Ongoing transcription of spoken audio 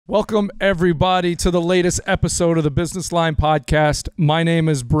Welcome, everybody, to the latest episode of the Business Line Podcast. My name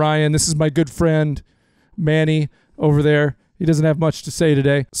is Brian. This is my good friend, Manny, over there. He doesn't have much to say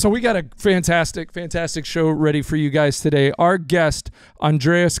today. So we got a fantastic to ready for you guys today. Our guest,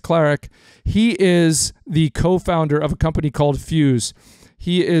 Andres Klaric, he is the co-founder of a company called Fuse.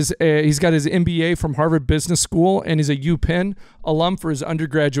 He's got his MBA from Harvard Business School, and he's a UPenn alum for his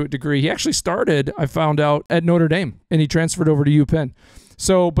undergraduate degree. He actually started, I found out, at Notre Dame, and he transferred over to UPenn.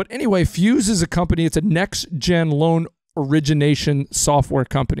 But anyway, Fuse is a company. It's a next-gen loan origination software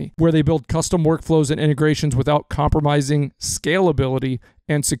company where they build custom workflows and integrations without compromising scalability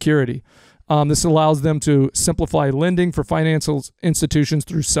and security. This allows them to simplify lending for financial institutions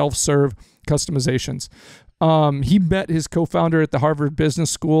through self-serve customizations. He met his co-founder at the Harvard Business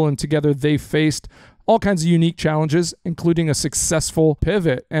School, and together they faced all kinds of unique challenges, including a successful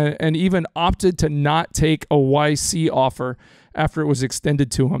pivot, and even opted to not take a YC offer after it was extended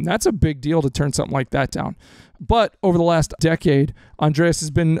to him. That's a big deal to turn something like that down. But over the last decade, Andres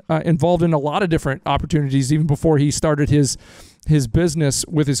has been involved in a lot of different opportunities. Even before he started his business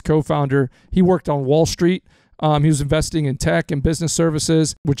with his co-founder, he worked on Wall Street. He was investing in tech and business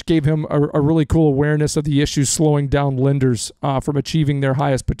services, which gave him a really cool awareness of the issues slowing down lenders from achieving their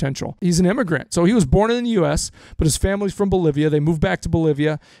highest potential. He's an immigrant. So he was born in the U.S., but his family's from Bolivia. They moved back to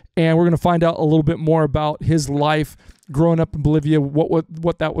Bolivia, and we're going to find out a little bit more about his life growing up in Bolivia,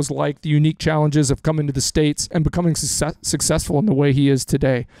 what that was like, the unique challenges of coming to the States and becoming successful in the way he is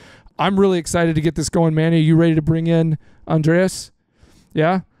today. I'm really excited to get this going, Manny. Are you ready to bring in Andres?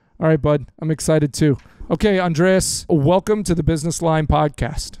 Yeah? All right, bud. I'm excited too. Okay, Andres, welcome to the Business Line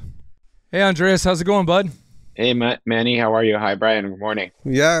Podcast. Hey, Andres, how's it going, bud? Hey, Manny, how are you? Hi, Brian. Good morning.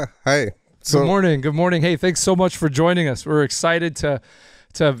 Yeah, hi. Good morning. Hey, thanks so much for joining us. We're excited to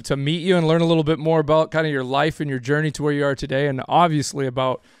meet you and learn a little bit more about kind of your life and your journey to where you are today, and obviously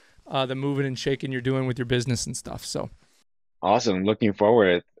about the moving and shaking you're doing with your business and stuff. So awesome. Looking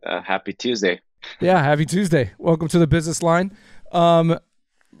forward. Happy Tuesday. Yeah, happy Tuesday. Welcome to the Business Line.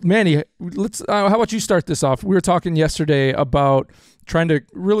 Manny, how about you start this off? We were talking yesterday about trying to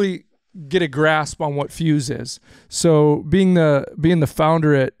really get a grasp on what Fuse is. So being the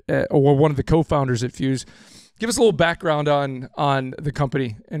founder or one of the co-founders at Fuse, give us a little background on the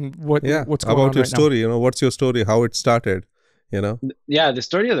company and what's going on about your right story. now. What's your story? How it started? Yeah, the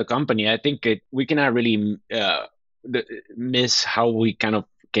story of the company. I think we cannot really miss how we kind of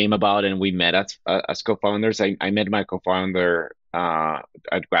came about and we met as co-founders. I met my co-founder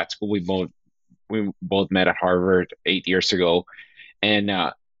at grad school. We both met at Harvard 8 years ago, and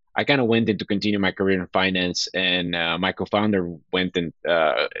I kind of went in to continue my career in finance, and my co-founder went and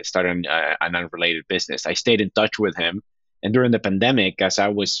started an unrelated business. I stayed in touch with him, and during the pandemic, as I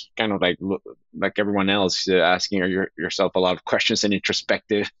was kind of like everyone else, asking yourself a lot of questions and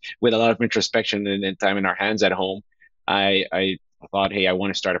with a lot of introspection and time in our hands at home, I thought, hey, I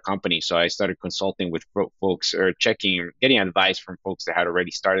want to start a company. So I started consulting with folks or getting advice from folks that had already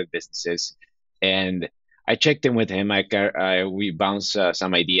started businesses. And I checked in with him. We bounced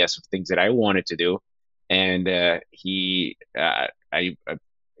some ideas of things that I wanted to do. And he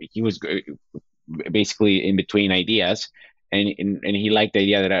was basically in between ideas. And he liked the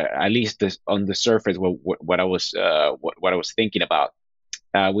idea that at least on the surface, what I was thinking about.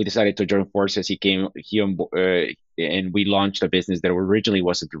 We decided to join forces. And we launched a business that originally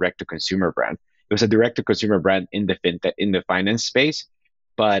was a direct-to-consumer brand. It was a direct-to-consumer brand in the finance space,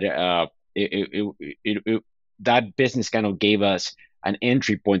 but that business kind of gave us an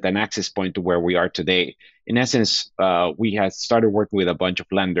entry point, an access point to where we are today. In essence, we had started working with a bunch of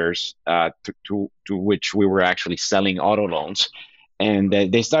lenders to which we were actually selling auto loans, and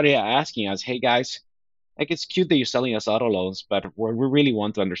they started asking us, "Hey guys, like it's cute that you're selling us auto loans, but what we really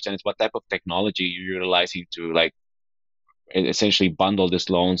want to understand is what type of technology you're utilizing to like essentially bundle these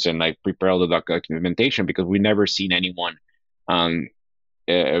loans and like prepare all the documentation, because we've never seen anyone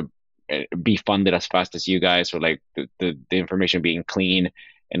be funded as fast as you guys, or like the information being clean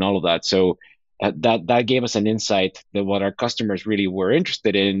and all of that." So that gave us an insight that what our customers really were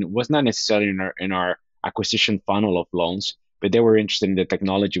interested in was not necessarily in our acquisition funnel of loans, but they were interested in the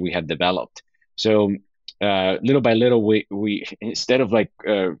technology we had developed. So little by little, we instead of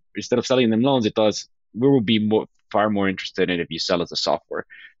selling them loans, we will be far more interested in if you sell us a software.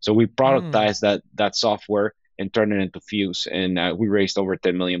 So we productized that software and turned it into Fuse, and we raised over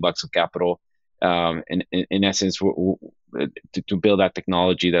 $10 million of capital. In essence, to build that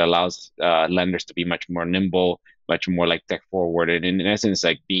technology that allows lenders to be much more nimble, much more like tech forward, and in essence,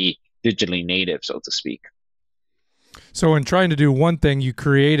 like be digitally native, so to speak. So in trying to do one thing, you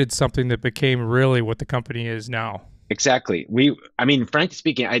created something that became really what the company is now. Exactly. I mean, frankly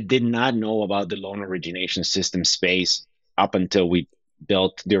speaking, I did not know about the loan origination system space up until we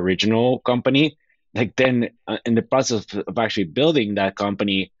built the original company. Like then, in the process of actually building that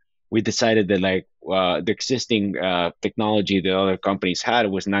company, we decided that the existing technology that other companies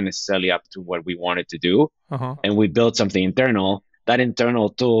had was not necessarily up to what we wanted to do, Uh-huh. and we built something internal. That internal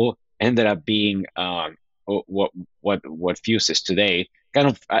tool ended up being what Fuse is today. Kind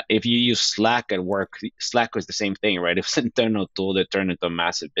of, if you use Slack at work, Slack was the same thing, right? It was an internal tool that turned into a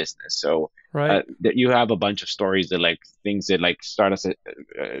massive business. So Right. that you have a bunch of stories that like things that like start as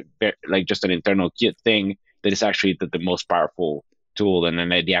like just an internal thing that is actually the most powerful tool, and then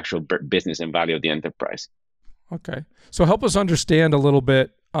the actual business and value of the enterprise. Okay. So help us understand a little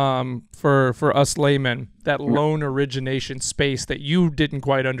bit, for us laymen, that Yeah. loan origination space that you didn't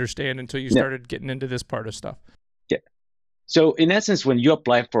quite understand until you Yeah. started getting into this part of stuff. Yeah. So in essence, when you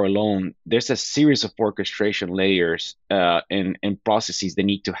apply for a loan, there's a series of orchestration layers and processes that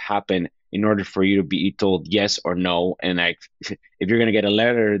need to happen in order for you to be told yes or no. And like, if you're gonna get a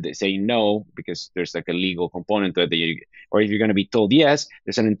letter that say no, because there's like a legal component to it, or if you're gonna be told yes,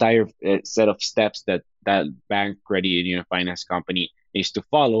 there's an entire set of steps that bank, credit union, finance company needs to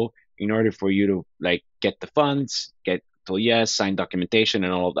follow in order for you to like get the funds, get told yes, sign documentation,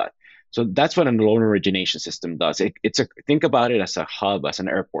 and all of that. So that's what a loan origination system does. Think about it as a hub, as an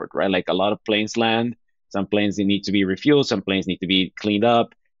airport, right? Like a lot of planes land. Some planes they need to be refueled. Some planes need to be cleaned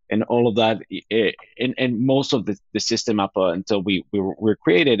up, and all of that. And most of the system up until we were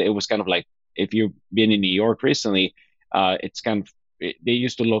created, it was kind of like if you've been in New York recently, it's kind of they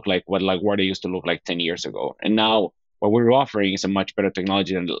used to look like what they used to look like 10 years ago, and now what we're offering is a much better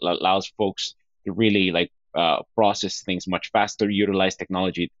technology that allows folks to really like process things much faster, utilize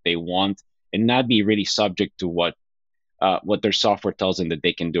technology they want, and not be really subject to what their software tells them that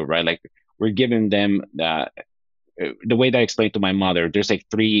they can do. Right, like we're giving them the way that I explained to my mother. There's like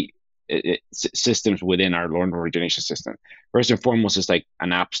three systems within our loan origination system. First and foremost is like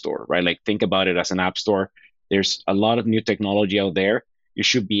an app store, right? Like think about it as an app store. There's a lot of new technology out there. You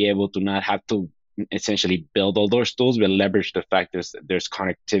should be able to not have to essentially build all those tools, but leverage the fact there's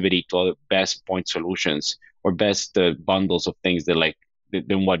connectivity to all the best point solutions or best bundles of things that like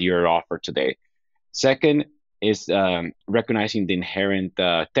than what you're offered today. Second is recognizing the inherent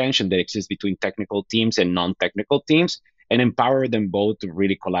tension that exists between technical teams and non-technical teams, and empower them both to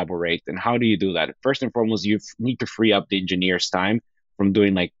really collaborate. And how do you do that? First and foremost, you need to free up the engineers' time from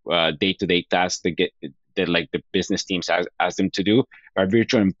doing like day-to-day tasks that like the business teams ask them to do, by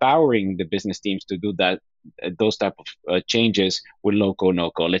virtue empowering the business teams to do that those type of changes with low code,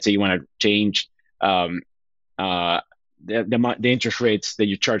 no code. Let's say you want to change um, uh, the interest rates that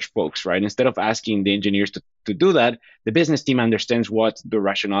you charge folks, right? Instead of asking the engineers to do that, the business team understands what the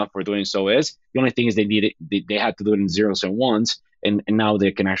rationale for doing so is. The only thing is they had to do it in zeros and ones, and now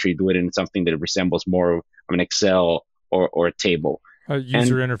they can actually do it in something that resembles more of an Excel or a table. A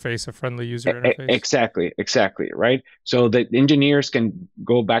user interface, a friendly user interface. Exactly, right? So the engineers can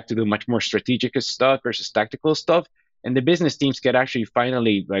go back to do much more strategic stuff versus tactical stuff, and the business teams can actually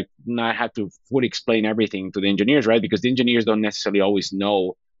finally like not have to fully explain everything to the engineers, right? Because the engineers don't necessarily always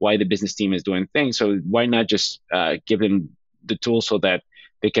know why the business team is doing things. So why not just give them the tools so that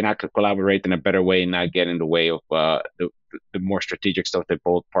they can actually collaborate in a better way and not get in the way of the more strategic stuff that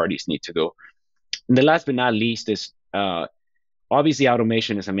both parties need to do. And the last but not least is obviously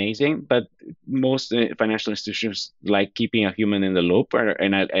automation is amazing, but most financial institutions like keeping a human in the loop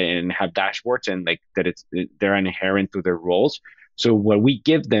and have dashboards and like that they're inherent to their roles. So what we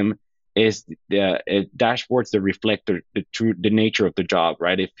give them is the dashboards that reflect the nature of the job,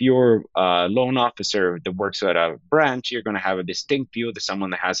 right? If you're a loan officer that works at a branch, you're going to have a distinct view to someone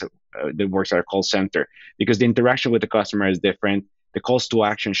that that works at a call center, because the interaction with the customer is different. The calls to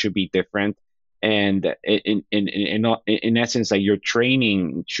action should be different, and in essence, like your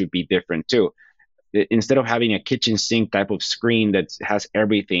training should be different too. Instead of having a kitchen sink type of screen that has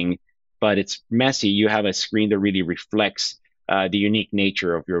everything but it's messy, you have a screen that really reflects the unique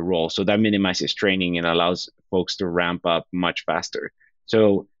nature of your role. So that minimizes training and allows folks to ramp up much faster.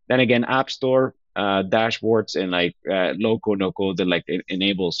 So then again, app store dashboards and like low code no code that like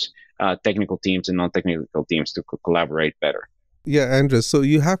enables technical teams and non-technical teams to collaborate better. Yeah, Andres. So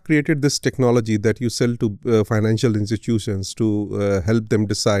you have created this technology that you sell to financial institutions to help them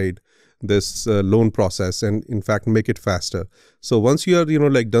decide this loan process and in fact make it faster. So once you are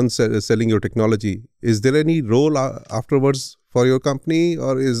like done selling your technology, is there any role afterwards for your company,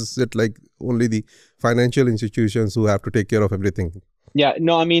 or is it like only the financial institutions who have to take care of everything? Yeah,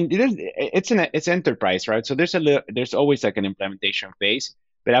 no, I mean it's enterprise, right? So there's always like an implementation phase.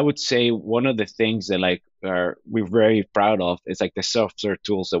 But I would say one of the things that like we're very proud of is like the self-serve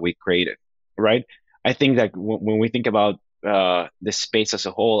tools that we created, right? I think that when we think about the space as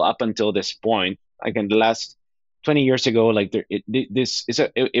a whole, up until this point, like in the last 20 years ago, like this is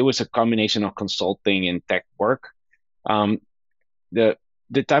it was a combination of consulting and tech work. Um, the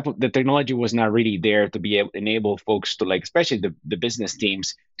the type of the technology was not really there to be able enable folks to like, especially the business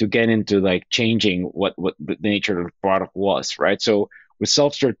teams, to get into like changing what the nature of the product was, right? So with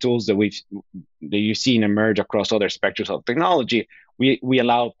self-serve tools that you've seen emerge across other spectrums of technology, we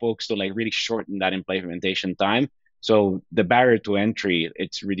allow folks to like really shorten that implementation time. So the barrier to entry,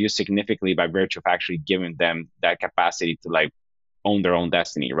 it's reduced significantly by virtue of actually giving them that capacity to like own their own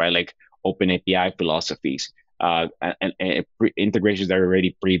destiny, right? Like open API philosophies, integrations that are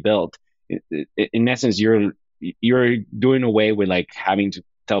already pre-built. In essence, you're doing away with like having to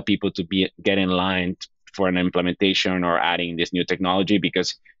tell people to get in line for an implementation or adding this new technology,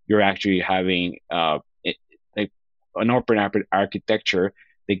 because you're actually having like an open architecture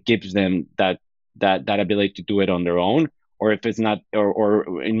that gives them that ability to do it on their own. Or if it's not,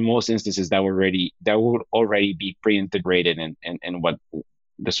 or in most instances, that would already be pre-integrated in what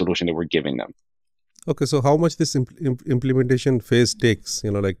the solution that we're giving them. Okay, so how much this implementation phase takes,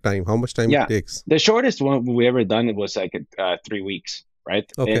 like time, how much time it Yeah, takes? the shortest one we ever done, it was like 3 weeks,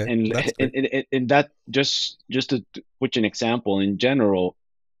 right? Okay, And that's great. and that just to put an example, in general,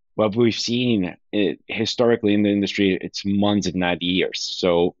 what we've seen historically in the industry, it's months if not years.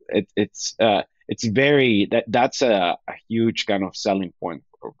 So it's very that's a huge kind of selling point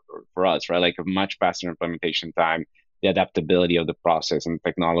for us, right? Like a much faster implementation time, the adaptability of the process and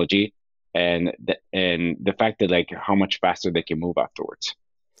technology, and the fact that like how much faster they can move afterwards.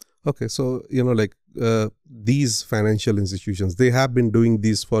 Okay, so these financial institutions, they have been doing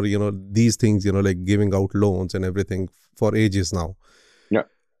these for these things, like giving out loans and everything for ages now. Yeah.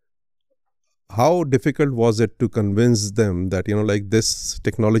 How difficult was it to convince them that like this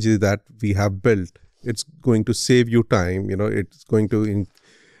technology that we have built, it's going to save you time, it's going to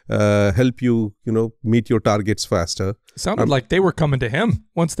help you meet your targets faster? It sounded like they were coming to him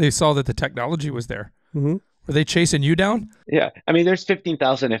once they saw that the technology was there. Mm-hmm. Were they chasing you down? Yeah, I mean, there's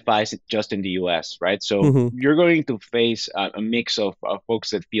 15,000 FIs just in the US, right? So Mm-hmm. you're going to face a mix of folks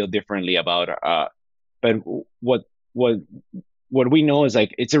that feel differently about. But what we know is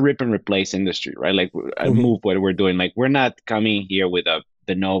like it's a rip and replace industry, right? Like I Mm-hmm. move what we're doing. Like we're not coming here with a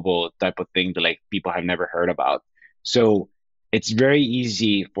de novo type of thing that like people have never heard about. So it's very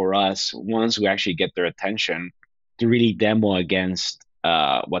easy for us, once we actually get their attention, to really demo against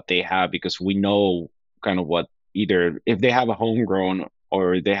what they have, because we know kind of what, either if they have a homegrown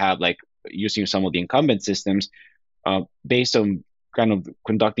or they have like using some of the incumbent systems, based on kind of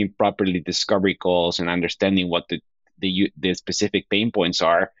conducting properly discovery calls and understanding what the specific pain points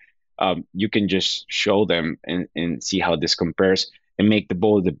are. You can just show them and see how this compares, and make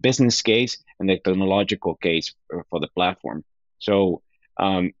both the business case and the technological case for the platform. So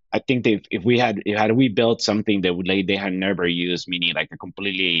I think that if we built something that they had never used, meaning like a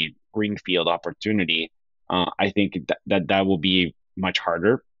completely greenfield opportunity, I think that will be much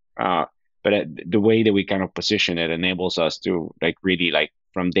harder. But the way that we kind of position it enables us to like really like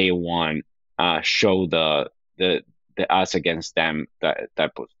from day one show the us against them,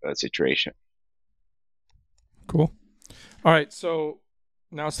 that situation. Cool. All right, so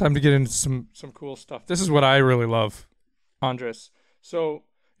now it's time to get into some cool stuff. This is what I really love, Andres. So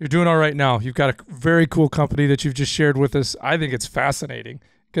you're doing all right now. You've got a very cool company that you've just shared with us. I think it's fascinating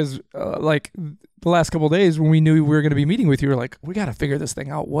because like the last couple of days when we knew we were going to be meeting with you, we were like, we got to figure this thing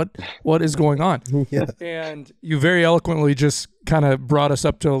out. What is going on? Yeah. And you very eloquently just kind of brought us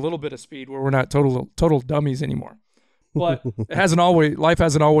up to a little bit of speed where we're not total dummies anymore. But life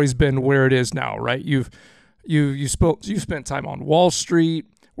hasn't always been where it is now, right? You spent time on Wall Street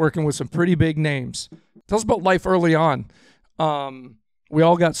working with some pretty big names. Tell us about life early on. We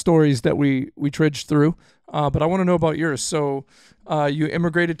all got stories that we trudged through, but I want to know about yours. So you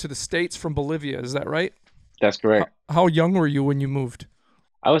immigrated to the States from Bolivia, is that right? That's correct. How young were you when you moved?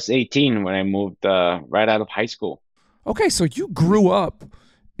 I was 18 when I moved right out of high school. Okay, so you grew up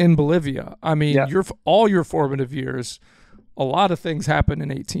in Bolivia. I mean, Yeah. all your formative years, a lot of things happen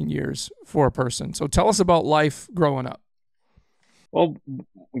in 18 years for a person. So tell us about life growing up. Well,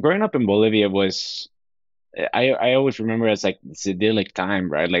 growing up in Bolivia was, I always remember as like this idyllic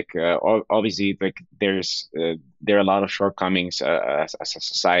time, right? Like obviously, like there are a lot of shortcomings as a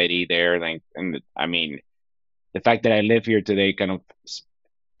society there, like, and I mean, the fact that I live here today kind of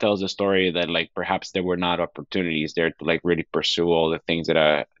tells a story that like perhaps there were not opportunities there to like really pursue all the things that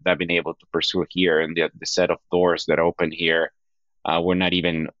I've been able to pursue here, and the set of doors that open here were not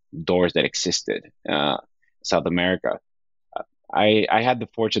even doors that existed. South America. I had the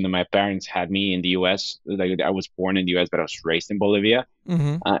fortune that my parents had me in the U.S. Like I was born in the U.S., but I was raised in Bolivia.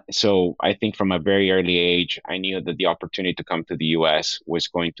 Mm-hmm. So I think from a very early age, I knew that the opportunity to come to the U.S. was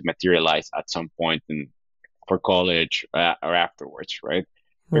going to materialize at some point for college or afterwards, right?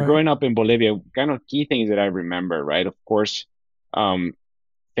 But Right. growing up in Bolivia, kind of key things that I remember, right? Of course, um,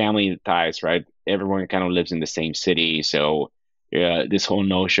 family ties, right? Everyone kind of lives in the same city, so this whole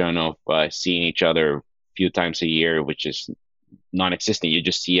notion of seeing each other a few times a year, which is non-existent. You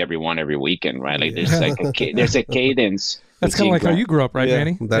just see everyone every weekend, right? Like there's Yeah. like there's a cadence That's kind of between like how you grew up, right, Yeah,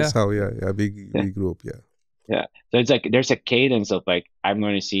 Manny? that's Yeah. how. Yeah, yeah, we grew up. Yeah. yeah. So it's like there's a cadence of like I'm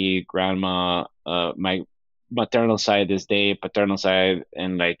going to see grandma, my maternal side this day, paternal side,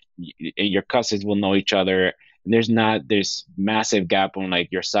 and like your cousins will know each other. And there's not this massive gap on like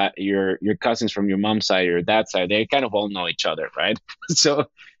your side, your cousins from your mom's side or your dad's side. They kind of all know each other, right? So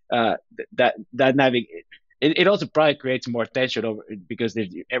that navig it also probably creates more tension over because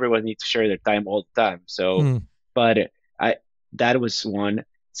everyone needs to share their time all the time. So, Mm. but I that was one.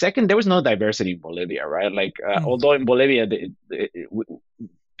 Second, there was no diversity in Bolivia, right? Like, Mm. although in Bolivia,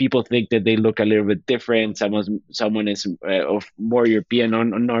 people think that they look a little bit different. Someone is of more European or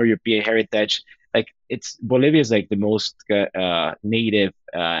non-European heritage. Like, it's Bolivia is like the most native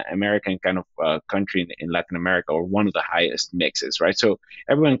American kind of country in Latin America, or one of the highest mixes, right? So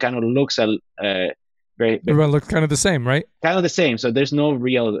everyone kind of looks at very Everyone looked kind of the same, right? kind of the same. So there's no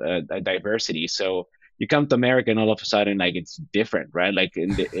real diversity. So you come to America and all of a sudden, like it's different, right? Like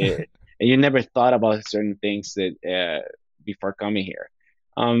and you never thought about certain things that before coming here.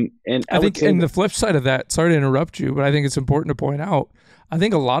 And I I would think, say and that, the flip side of that, sorry to interrupt you, but I think it's important to point out. I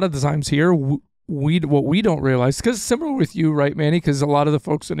think a lot of the times here, what we don't realize, because similar with you, right, Manny? Because a lot of the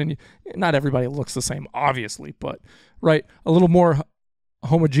folks not everybody looks the same, obviously, but right, a little more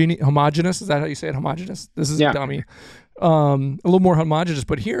homogeneous. Is that how you say it? Homogeneous. This is yeah, dummy. A little more homogeneous.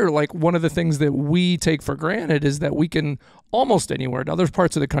 But here, like one of the things that we take for granted is that we can almost anywhere. Now, there's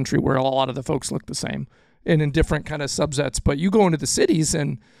parts of the country where a lot of the folks look the same and in different kind of subsets. But you go into the cities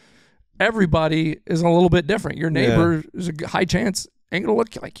and everybody is a little bit different. Your neighbor is a high chance ain't gonna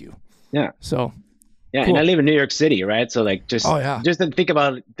look like you. yeah. So Yeah, and I cool. live in New York City, right? So like Oh yeah. just then think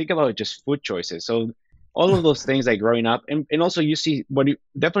about just food choices. So all of those things like growing up, and also you see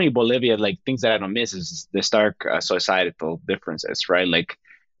definitely Bolivia, like things that I don't miss is the stark societal differences, right? Like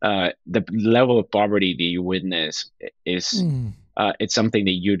the level of poverty that you witness is Mm. it's something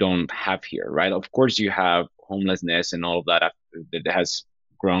that you don't have here, right? Of course, you have homelessness and all of that that has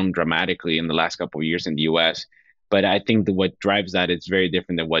grown dramatically in the last couple of years in the U.S. But I think that what drives that is very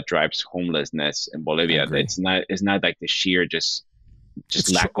different than what drives homelessness in I Bolivia. agree. It's not like the sheer just It's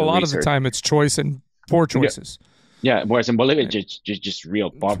lack a of lot of the research. time it's choice and poor Yeah, choices. yeah. Whereas in Bolivia, Right? just real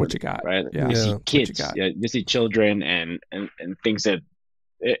It's what you poverty, got. right? Yeah. You see Yeah. It's what you kids, got. yeah, you see children and things that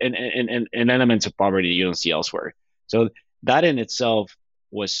and elements of poverty you don't see elsewhere. So that in itself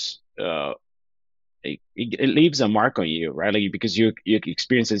was it leaves a mark on you, right? Like because you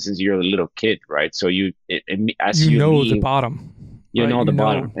experience it since you're a little kid, right? So as You you know the leave, bottom, you right? know You the know.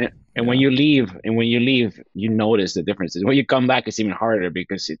 bottom, and Yeah. when you leave, you notice the differences. When you come back, it's even harder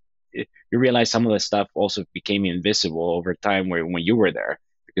because you realize some of the stuff also became invisible over time when you were there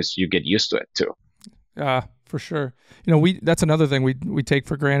because you get used to it too. For sure. You know, that's another thing we take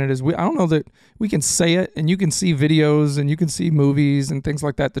for granted is I don't know that we can say it and you can see videos and you can see movies and things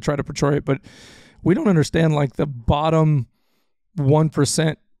like that to try to portray it, but we don't understand like the bottom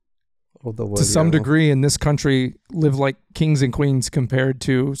 1% Of the world. to some Yeah. degree in this country live like kings and queens compared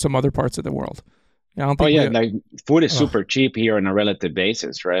to some other parts of the world. I don't Oh think yeah, like food is ugh, super cheap here on a relative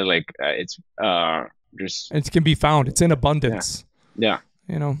basis, right? Like it's just it can be found. It's in yeah, abundance, yeah.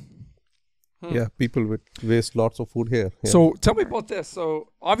 you know. Yeah. People would waste lots of food here. Yeah. So tell me about this. So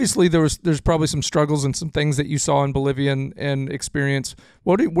obviously there's probably some struggles and some things that you saw in Bolivia and experience.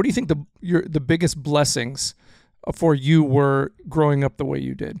 What do you think the biggest blessings for you were growing up the way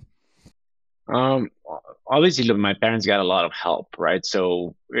you did? Um, Obviously, look, my parents got a lot of help, right?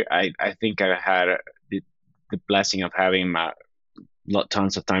 So I think I had the blessing of having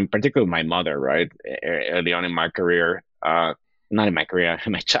tons of time, particularly my mother, right? Early on in my career, not in my career,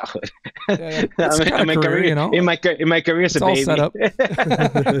 in my childhood. Yeah. It's kind In of my career, you career, know. in my career as It's a all set baby.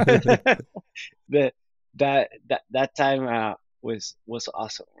 up. the that time was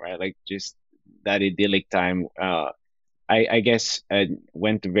awesome, right? Like just that idyllic time. I guess I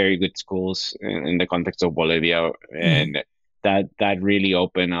went to very good schools in the context of Bolivia, Mhm. and that really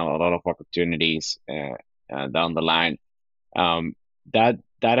opened a lot of opportunities down the line. Um, that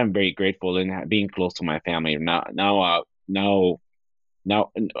I'm very grateful in being close to my family now. Now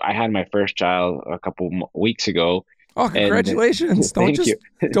now I had my first child a couple weeks ago. Oh, And congratulations! thank you.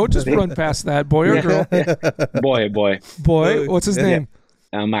 Don't just run past that, boy or girl. Boy. Boy, what's his name?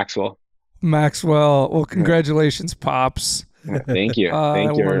 Maxwell. Maxwell. Well, congratulations, pops. Thank you.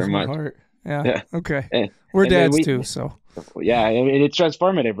 Thank you very much. Heart. Yeah. Okay. And We're dads too, so. Yeah, it's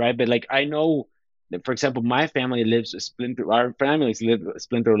transformative, right? But like I know that, for example, my family lives our families live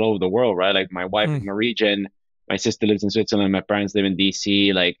splintered all over the world, right? Like my wife is Norwegian, my sister lives in Switzerland, my parents live in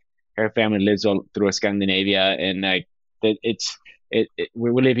DC, like her family lives all through Scandinavia, and like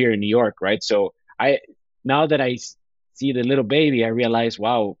we live here in New York, right? So now that I see the little baby, I realize,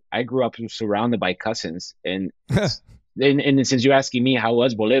 wow, I grew up surrounded by cousins, and since you're asking me how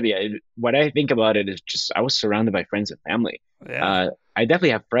was Bolivia, what I think about it is just I was surrounded by friends and family. Yeah. I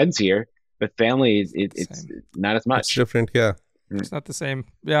definitely have friends here, but family it's not as much. It's different, yeah. It's not the same.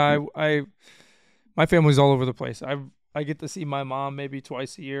 Yeah, I my family's all over the place. I get to see my mom maybe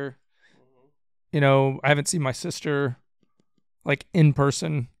twice a year. You know, I haven't seen my sister like in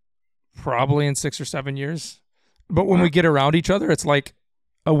person probably in 6 or 7 years. But when we get around each other, it's like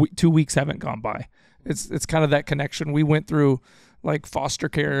 2 weeks haven't gone by. It's kind of that connection. We went through like foster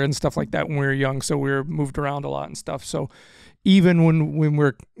care and stuff like that when we were young, so we were moved around a lot and stuff. So even when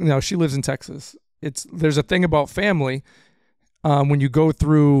we're, you know, she lives in Texas. There's a thing about family when you go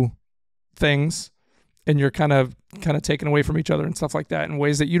through things and you're kind of taken away from each other and stuff like that in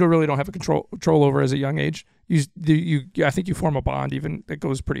ways that you don't have a control over as a young age. I think you form a bond even that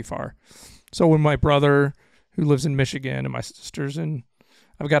goes pretty far. So when my brother, who lives in Michigan, and my sister's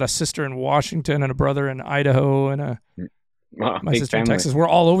I've got a sister in Washington and a brother in Idaho and my sister in Texas. We're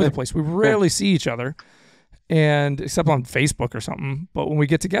all over the place. We rarely see each other, and except on Facebook or something. But when we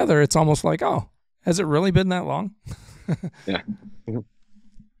get together, it's almost like, oh, has it really been that long? Yeah.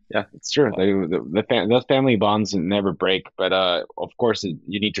 Yeah, it's true. Those family bonds never break, but of course you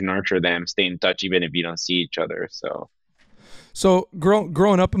need to nurture them, stay in touch even if you don't see each other. So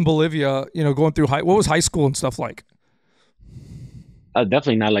growing up in Bolivia, you know, going through what was high school and stuff like?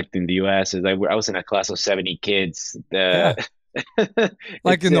 Definitely not like in the U.S. I was in a class of 70 kids.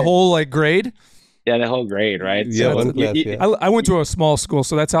 Like in the whole like grade? Yeah, the whole grade, right? Yeah, so, class, I went to a small school,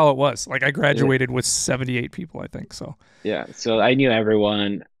 so that's how it was. Like I graduated with 78 people, I think. So yeah, so I knew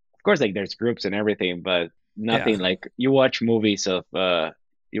everyone. Of course, like there's groups and everything, but nothing like you watch movies of I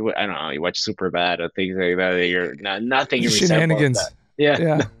don't know, you watch Superbad or things like that. You're nothing shenanigans. That.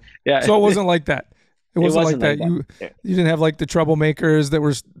 Yeah. Yeah. So it wasn't like that. It wasn't like that. You didn't have like the troublemakers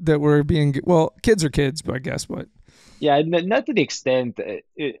that were being, well, kids are kids, but I guess, but yeah, not to the extent.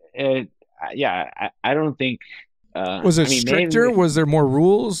 I don't think. Was it stricter? Maybe, was there more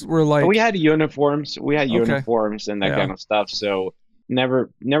rules? We had uniforms. And that kind of stuff. So never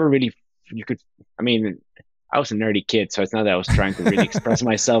really you could. I mean, I was a nerdy kid, so it's not that I was trying to really express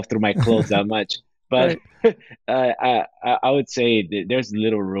myself through my clothes that much. But I would say there's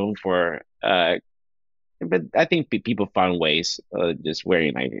little room for. But I think people found ways, just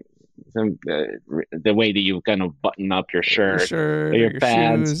wearing like the way that you kind of button up your shirt or your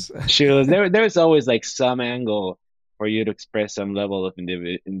pants, shoes. There was always like some angle for you to express some level of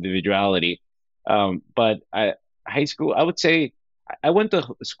individuality. But high school, I would say, I went to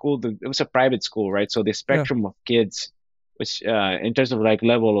school. It was a private school, right? So the spectrum of kids, which in terms of like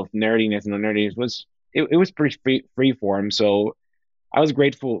level of nerdiness and non-nerdiness, it was pretty free form. So I was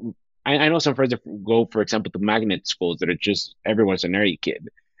grateful. I know some friends that go, for example, to magnet schools that are just everyone's a nerdy kid.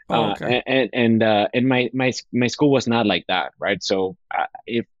 And my school was not like that, right? So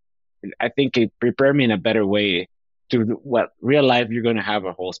I think it prepared me in a better way to real life. You're going to have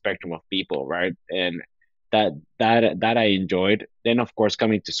a whole spectrum of people, right? And that I enjoyed. Then of course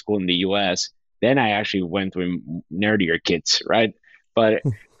coming to school in the U.S., then I actually went with nerdier kids, right? But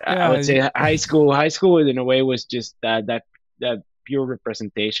I would say high school in a way was just that pure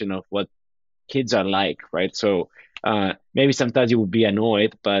representation of what kids are like, right? So maybe sometimes you would be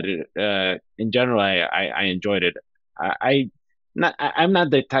annoyed, but in general, I enjoyed it. I'm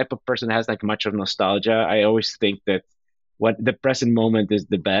not the type of person that has like much of nostalgia. I always think that what the present moment is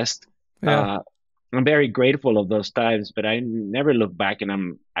the best. I'm very grateful of those times, but I never look back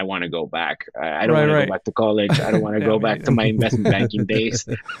and I want to go back. I don't want to go back to college. I don't want to go back to my investment banking days.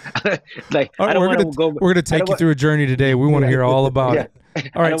 Like I don't want to go. We're going to take you through a journey today. We want to hear all about it.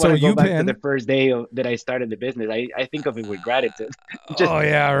 All right, so UPenn. Back to the first day that I started the business. I think of it with gratitude.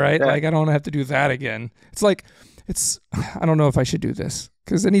 Right. Like I don't have to do that again. It's like I don't know if I should do this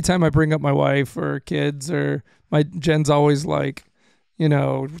because anytime I bring up my wife or kids or my Jen's always like, you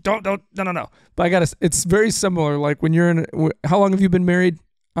know, no. But it's very similar. Like when you're how long have you been married,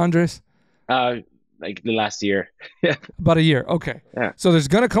 Andres? like the last year. About a year. Okay. Yeah. So there's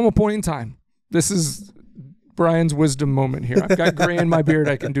going to come a point in time. This is Brian's wisdom moment here. I've got gray in my beard.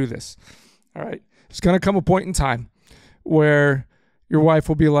 I can do this. All right. There's going to come a point in time where your wife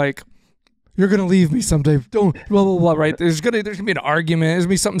will be like, you're going to leave me someday. Don't blah, blah, blah, right? There's going to be an argument. There's going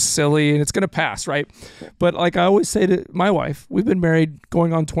to be something silly and it's going to pass, right? But like I always say to my wife, we've been married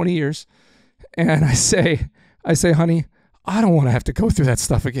going on 20 years. And I say, honey, I don't want to have to go through that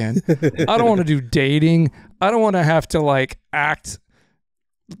stuff again. I don't want to do dating. I don't want to have to like act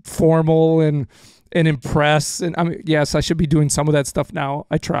formal and impress. And I mean, yes, I should be doing some of that stuff now.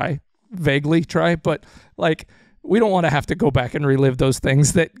 I vaguely try, but like, we don't want to have to go back and relive those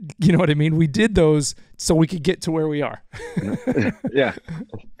things that, you know what I mean? We did those so we could get to where we are. Yeah.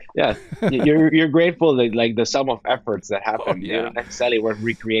 Yeah. You're grateful that like the sum of efforts that happen. You don't necessarily want to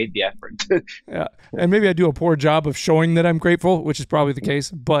recreate the effort. Yeah. And maybe I do a poor job of showing that I'm grateful, which is probably the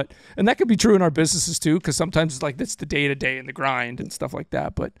case, and that could be true in our businesses too. Cause sometimes it's like, it's the day to day and the grind and stuff like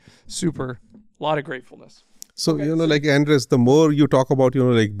that, but a lot of gratefulness. So, like Andres, the more you talk about,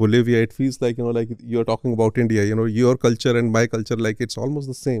 like Bolivia, it feels like, like you're talking about India, your culture and my culture, like it's almost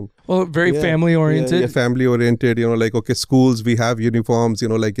the same. Well, very family oriented. Yeah, family oriented, like, okay, schools, we have uniforms,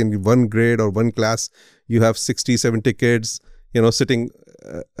 like in one grade or one class, you have 60, 70 kids, sitting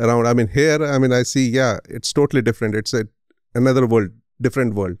around. I mean, here, I see, it's totally different. It's another world,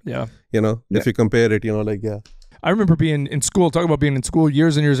 different world. Yeah. If you compare it, I remember being in school, talking about being in school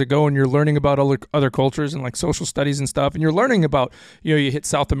years and years ago, and you're learning about other cultures and like social studies and stuff. And you're learning about, you hit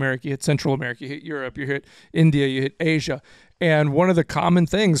South America, you hit Central America, you hit Europe, you hit India, you hit Asia. And one of the common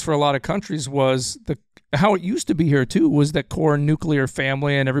things for a lot of countries was how it used to be here too, was that core nuclear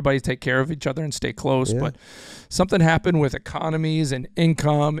family and everybody take care of each other and stay close. Yeah. But something happened with economies and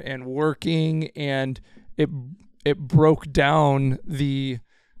income and working, and it broke down the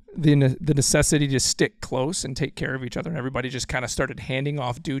necessity to stick close and take care of each other, and everybody just kind of started handing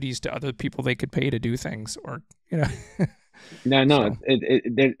off duties to other people they could pay to do things, or No, so.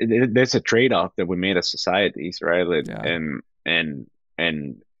 There's a trade-off that we made as societies, right? And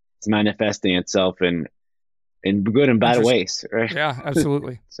it's manifesting itself in good and bad ways, right? Yeah,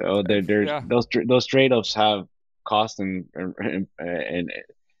 absolutely. So those trade-offs have cost, and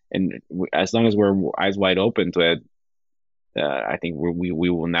as long as we're eyes wide open to it, I think we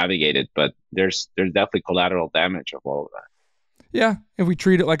will navigate it, but there's definitely collateral damage of all of that. Yeah, if we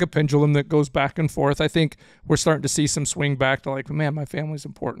treat it like a pendulum that goes back and forth, I think we're starting to see some swing back to like, man, my family's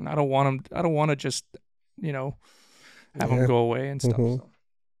important. I don't want to just, have them go away and stuff. Mm-hmm.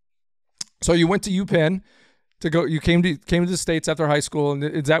 So you went to UPenn you came to the States after high school, and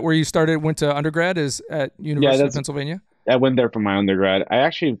is that where you went to undergrad? Is at University of Pennsylvania? I went there for my undergrad. I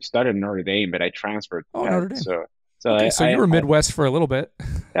actually started in Notre Dame, but I transferred. Notre Dame. So you were Midwest for a little bit.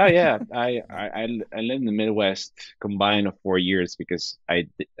 Oh yeah, I lived in the Midwest combined of 4 years, because I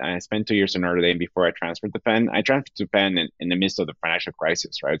spent 2 years in Notre Dame before I transferred to Penn. I transferred to Penn in the midst of the financial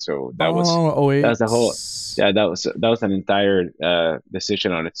crisis, right? So that was the whole that was an entire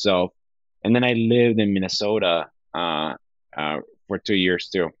decision on itself. And then I lived in Minnesota for 2 years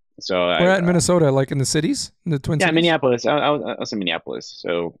too. So we're at Minnesota, like in the cities, in the Twin Cities? Minneapolis. I was in Minneapolis,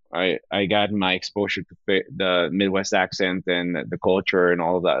 so I got my exposure to the Midwest accent and the culture and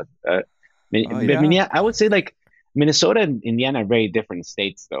all of that. I would say like Minnesota and Indiana are very different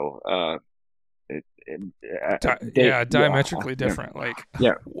states, though. Diametrically different,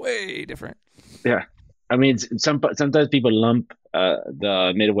 way different. Yeah, I mean, sometimes people lump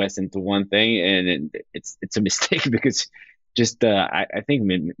the Midwest into one thing, and it's a mistake, because just I think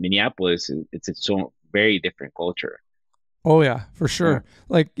Minneapolis, it's its own very different culture. Oh yeah, for sure.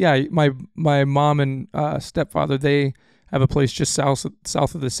 Yeah. Like my mom and stepfather, they have a place just south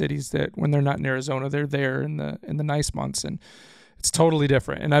of the cities that when they're not in Arizona, they're there in the nice months, and it's totally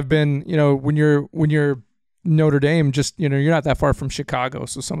different. And I've been, when you're Notre Dame, just you're not that far from Chicago,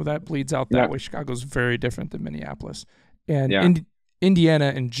 so some of that bleeds out that way. Chicago's very different than Minneapolis, and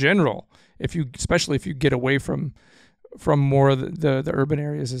Indiana in general. Especially if you get away from more of the urban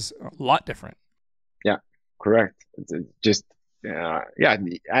areas, is a lot different. Yeah, correct. It's just I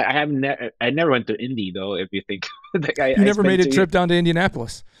never went to Indy, though. If you think you never made a trip down to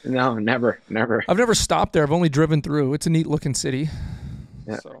Indianapolis? No, never. I've never stopped there. I've only driven through. It's a neat looking city.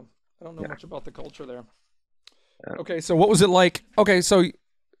 Yeah. So I don't know much about the culture there. Yeah. Okay, so what was it like? Okay, so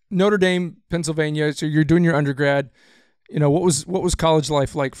Notre Dame, Pennsylvania. So you're doing your undergrad. What was college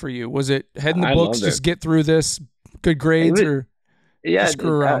life like for you? Was it head in the books, just get through this, good grades, or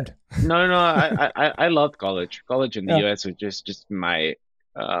screw around? No. I loved college. College in the U.S. was just my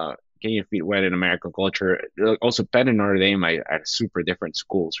getting your feet wet in American culture. Also, Penn and Notre Dame are super different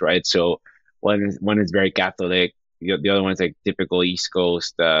schools, right? So one is very Catholic. The other one's like typical East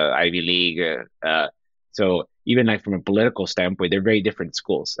Coast Ivy League. So even like from a political standpoint, they're very different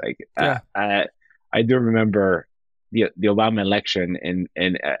schools. Like Yeah. I do remember the Obama election, and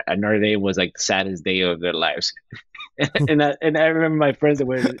Notre Dame was like the saddest day of their lives. And I remember my friends that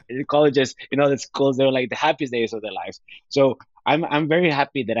were in colleges, the schools, they were like the happiest days of their lives. So I'm very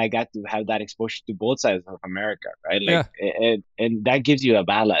happy that I got to have that exposure to both sides of America, right? Like, and that gives you a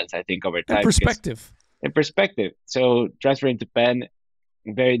balance, I think, over time. And perspective. In perspective. So transferring to Penn,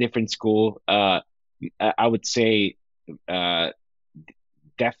 very different school. I would say,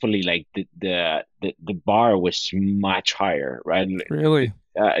 definitely like the bar was much higher, right? Really?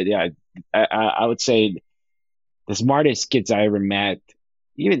 Yeah, I would say the smartest kids I ever met.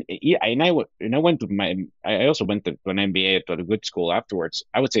 And I also went to an MBA to a good school afterwards.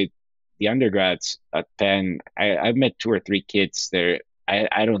 I would say the undergrads at Penn, I've met 2 or 3 kids there.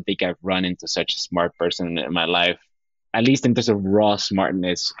 I don't think I've run into such a smart person in my life, at least in terms of raw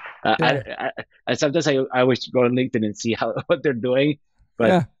smartness. I sometimes I wish to go on LinkedIn and see what they're doing,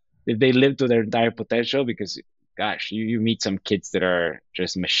 but if they live to their entire potential, because gosh, you meet some kids that are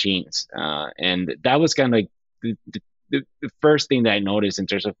just machines, and that was kind of like the first thing that I noticed in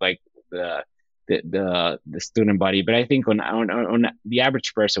terms of like the student body. But I think on the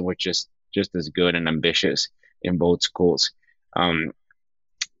average person was just as good and ambitious in both schools.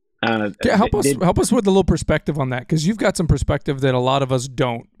 Help us with a little perspective on that, because you've got some perspective that a lot of us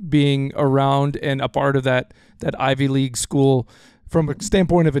don't, being around and a part of that Ivy League school from a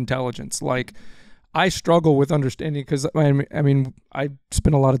standpoint of intelligence. Like, I struggle with understanding, because I mean I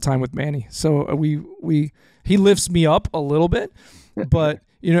spend a lot of time with Manny, so he lifts me up a little bit, but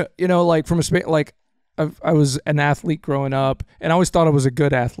like from a like I was an athlete growing up, and I always thought I was a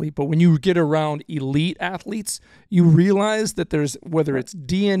good athlete. But when you get around elite athletes, you realize that there's, whether it's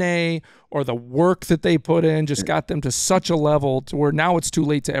DNA or the work that they put in, just got them to such a level to where now it's too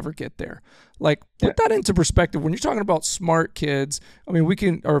late to ever get there. Like, put that into perspective. When you're talking about smart kids, I mean, we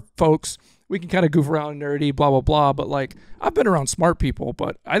can kind of goof around, nerdy, blah, blah, blah. But like, I've been around smart people,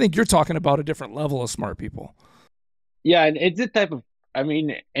 but I think you're talking about a different level of smart people. Yeah, and it's the type of,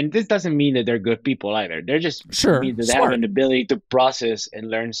 and this doesn't mean that they're good people either. They're just mean that they have an ability to process and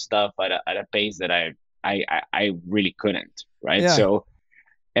learn stuff at a pace that I really couldn't, right? Yeah. So,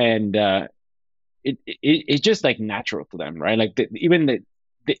 and it's just like natural to them, right? Like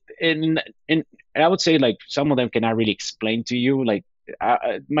and I would say like some of them cannot really explain to you. Like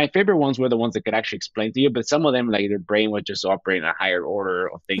my favorite ones were the ones that could actually explain to you, but some of them, like, their brain was just operating a higher order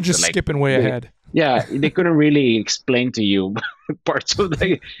of things. Just skipping way ahead. Yeah, they couldn't really explain to you parts of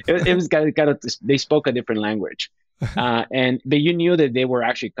it was kind of they spoke a different language, but you knew that they were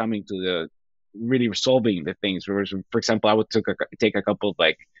actually coming to the really resolving the things. For example, I would take a couple of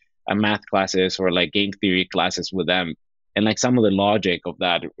like math classes or like game theory classes with them, and like some of the logic of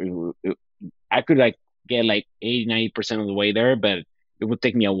that, I could like get like 80-90% of the way there, but it would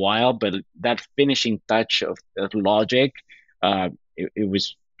take me a while. But that finishing touch of logic, it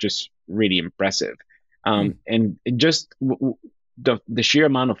was just really impressive. And just the sheer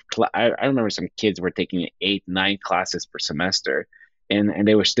amount of I remember some kids were taking 8-9 classes per semester, and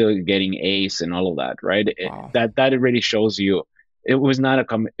they were still getting A's and all of that, right? Wow. That really shows you it was not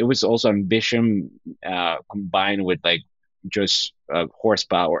it was also ambition combined with like just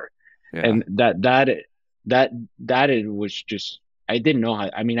horsepower. Yeah. And that it was just, I didn't know how.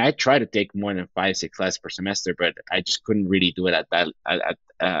 I mean, I tried to take more than 5-6 classes per semester, but I just couldn't really do it at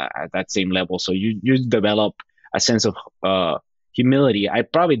that same level. So you develop a sense of humility. I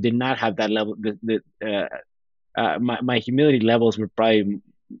probably did not have that level. My humility levels were probably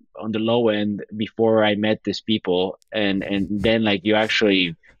on the low end before I met these people, and then like you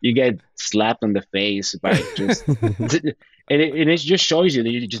get slapped on the face by just and it just shows you that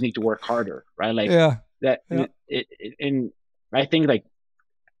you just need to work harder, right? Like and I think like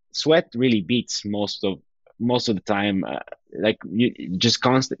sweat really beats most of the time. Like you just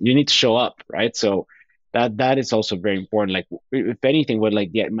you need to show up, right? So that is also very important. Like if anything, what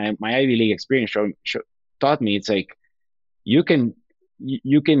like my Ivy League experience taught me, it's like you can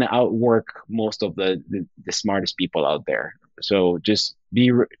outwork most of the smartest people out there. So just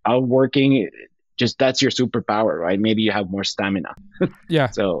be outworking. Just that's your superpower, right? Maybe you have more stamina. Yeah.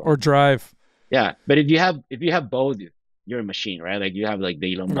 Or drive. Yeah, but if you have both, you're a machine, right? Like you have like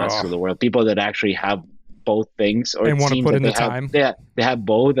the Elon Musk of the world, people that actually have both things, or and want to put in the time. They have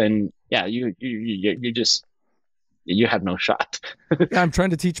both, and yeah, you have no shot. Yeah, I'm trying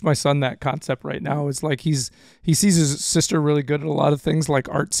to teach my son that concept right now. It's like he sees his sister really good at a lot of things, like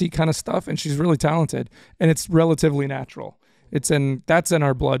artsy kind of stuff, and she's really talented, and it's relatively natural. That's in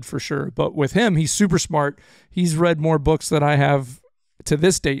our blood for sure. But with him, he's super smart. He's read more books than I have to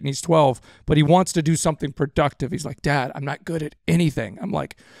this date, and he's 12, but he wants to do something productive. He's like, Dad, I'm not good at anything. I'm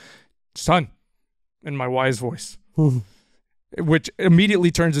like, son, in my wise voice, which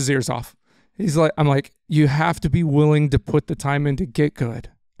immediately turns his ears off. I'm like, you have to be willing to put the time in to get good.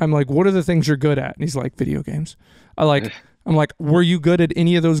 I'm like, what are the things you're good at? And he's like, video games. I'm like, were you good at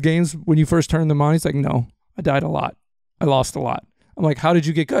any of those games when you first turned them on? He's like, no, I died a lot. I lost a lot. I'm like, how did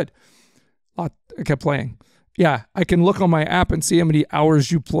you get good? I kept playing. Yeah, I can look on my app and see how many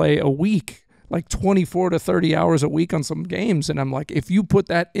hours you play a week, like 24 to 30 hours a week on some games. And I'm like, if you put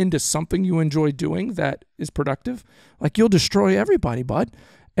that into something you enjoy doing that is productive, like you'll destroy everybody, bud.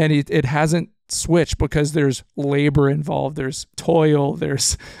 And it hasn't switched because there's labor involved, there's toil,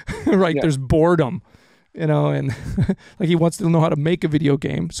 there's there's boredom, and like he wants to know how to make a video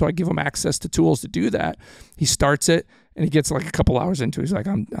game. So I give him access to tools to do that. He starts it and he gets like a couple hours into it. He's like,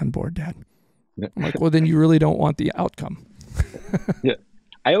 I'm bored, Dad. I'm like, well, then you really don't want the outcome. Yeah.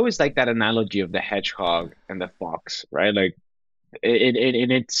 I always like that analogy of the hedgehog and the fox, right? Like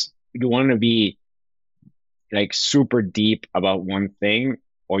it's, you want to be like super deep about one thing,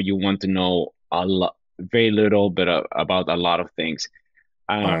 or you want to know a lot, very little bit about a lot of things.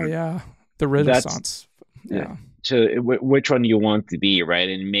 The Renaissance. Yeah. So which one you want to be, right?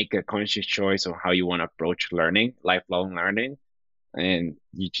 And make a conscious choice on how you want to approach learning, lifelong learning. And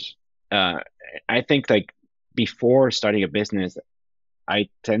you just, I think like before starting a business, my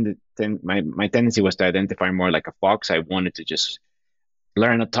tendency was to identify more like a fox. I wanted to just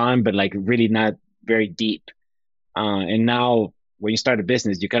learn a ton, but like really not very deep. And now when you start a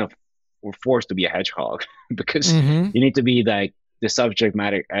business, you kind of were forced to be a hedgehog because you need to be like the subject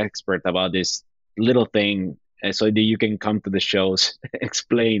matter expert about this little thing, so that you can come to the shows,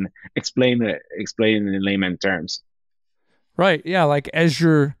 explain in layman terms. Right. Yeah. Like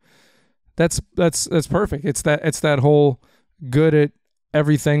that's perfect. It's that whole good at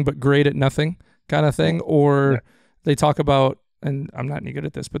everything but great at nothing kind of thing. Or they talk about, and I'm not any good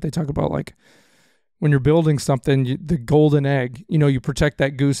at this, but they talk about like when you're building something, the golden egg, you protect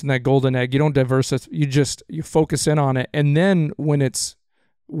that goose and that golden egg. You don't diversify. You focus in on it. And then when it's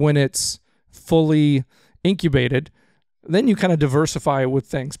fully incubated, then you kind of diversify with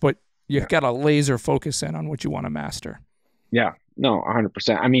things, but you've got to laser focus in on what you want to master. Yeah, no,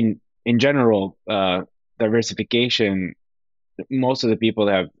 100%. I mean, in general, diversification, most of the people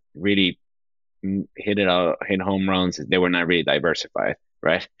that have really hit home runs, they were not really diversified,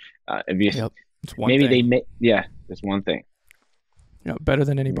 right? It's one thing. That's one thing. Better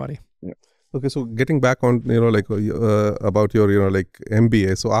than anybody. Yeah. Okay, so getting back on, about your,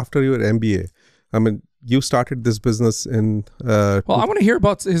 MBA. So after your MBA, I mean, you started this business in. Well, I want to hear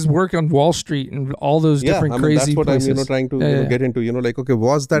about his work on Wall Street and all those different crazy places. That's what I'm, trying to get into. Okay,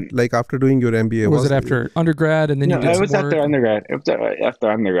 was that like after doing your MBA? Was it after undergrad and then you did some work? It was after undergrad.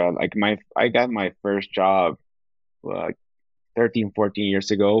 After undergrad, like I got my first job, 13, 14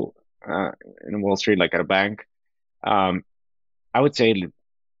 years ago, in Wall Street, like at a bank. I would say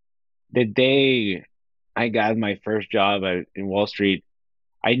the day I got my first job in Wall Street,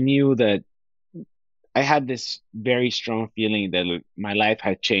 I knew that I had this very strong feeling that my life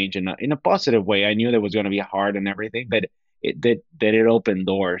had changed in a positive way. I knew that it was going to be hard and everything, but it opened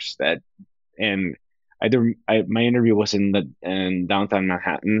doors. My interview was in downtown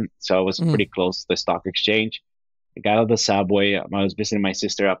Manhattan, so I was pretty close to the stock exchange. I got out of the subway. I was visiting my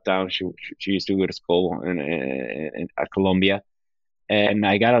sister uptown. She used to go to school at Columbia, and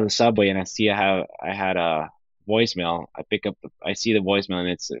I got out of the subway and I had a voicemail. I see the voicemail and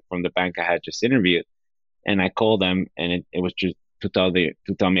it's from the bank I had just interviewed, and I called them and it was just to tell me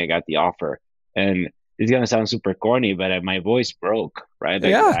I got the offer. And it's gonna sound super corny, but my voice broke, right?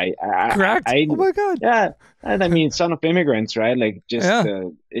 Like, yeah, cracked. Oh my god. Yeah, and I mean, son of immigrants, right? Like you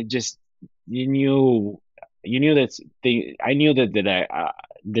knew that I knew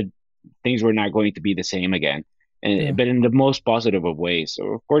that things were not going to be the same again, but in the most positive of ways. So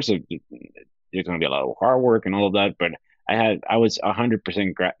of course, there's going to be a lot of hard work and all of that, but I was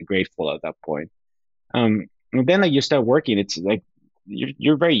 100% grateful at that point. And then like you start working, it's like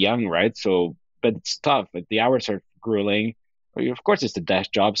you're very young, right? So, but it's tough. But the hours are grueling. Of course, it's the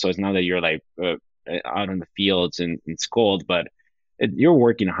desk job, so it's not that you're like out in the fields and it's cold, but you're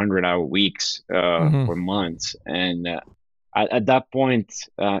working 100-hour weeks for months, and at that point,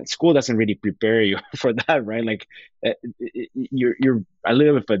 school doesn't really prepare you for that, right? Like you're a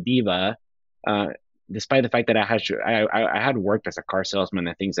little bit of a diva, despite the fact that I had worked as a car salesman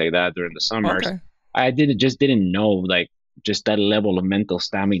and things like that during the summers. Okay. I didn't know like just that level of mental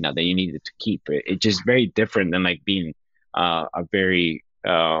stamina that you needed to keep. It's just very different than like being a very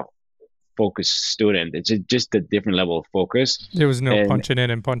focused student. It's just a different level of focus. There was no And punching in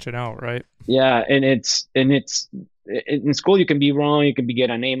and punching out, right? yeah, and it's in school you can be wrong, you can be get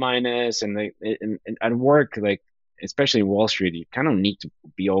an A minus, and like and at work, like especially in Wall Street, you kind of need to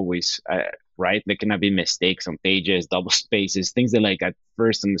be always right. There cannot be mistakes on pages, double spaces, things that like at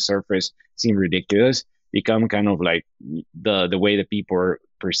first on the surface seem ridiculous, become kind of like the way that people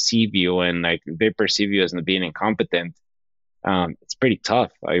perceive you, and like they perceive you as being incompetent. It's pretty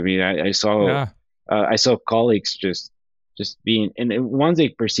tough. I mean, Yeah. I saw colleagues just being, and once they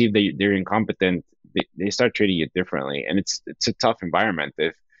perceive that they're incompetent, they start treating you differently, and it's a tough environment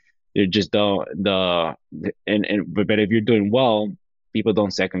if you just don't but if you're doing well, people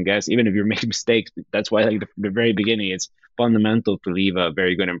don't second guess, even if you're making mistakes. That's why like the very beginning, it's fundamental to leave a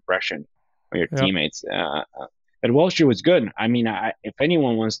very good impression on your Yep. teammates. But Wall Street was good. I mean, if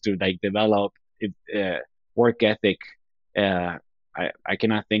anyone wants to like develop work ethic, uh, I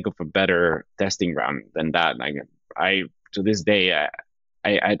cannot think of a better testing ground than that. Like I to this day,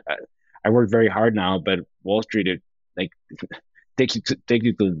 I work very hard now, but Wall Street it like take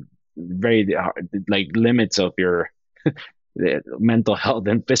you to very like limits of your mental health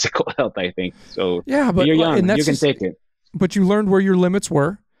and physical health, I think. So Yeah, but you're young, and that's you can just, take it. but you learned where your limits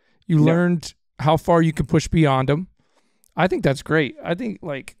were. You Yeah. learned how far you could push beyond them. I think that's great. I think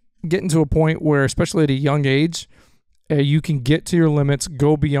like getting to a point where, especially at a young age, you can get to your limits,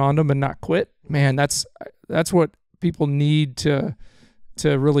 go beyond them, and not quit. Man, that's what people need to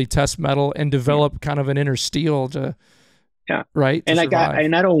really test metal and develop kind of an inner steel to right. And to like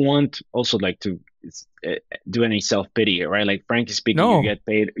survive. I don't want also like to do any self pity, right? Like frankly speaking, No.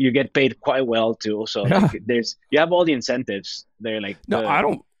 you get paid quite well too. So Yeah. like you have all the incentives. They're like No, I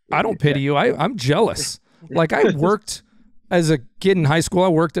don't pity you. I'm jealous. Like I worked as a kid in high school. I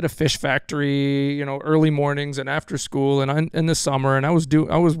worked at a fish factory, you know, early mornings and after school and in the summer. And I was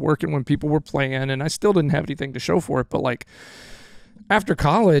working when people were playing, and I still didn't have anything to show for it. But like after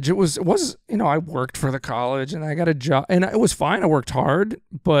college, it was you know, I worked for the college and I got a job, and it was fine. I worked hard,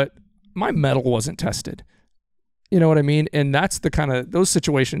 but my metal wasn't tested. You know what I mean? And that's the kind of those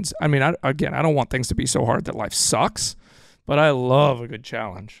situations. I mean, I don't want things to be so hard that life sucks, but I love a good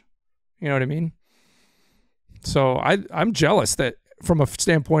challenge. You know what I mean? So I'm jealous that from a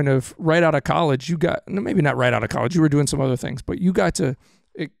standpoint of right out of college, you got, maybe not right out of college, you were doing some other things, but you got to,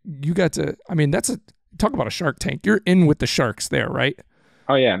 I mean, talk about a Shark Tank. You're in with the sharks there, right?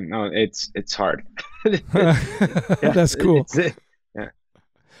 Oh yeah, no, it's hard. That's cool. Yeah.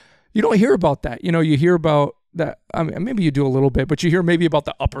 You don't hear about that. You know, you hear about that. I mean, maybe you do a little bit, but you hear maybe about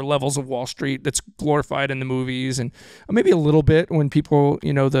the upper levels of Wall Street that's glorified in the movies, and maybe a little bit when people,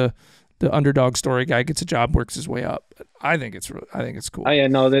 you know, the underdog story guy gets a job, works his way up. I think it's cool. Oh yeah,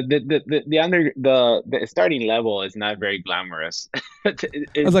 no, the starting level is not very glamorous. I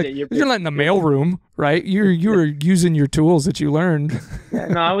was like, you're not in the mailroom, right? You were using your tools that you learned. Yeah,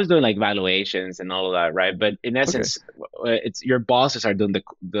 no, I was doing like valuations and all of that, right? But in essence, it's your bosses are doing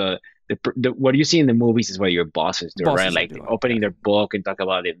the what you see in the movies is what your bosses do, right? Like opening their book and talk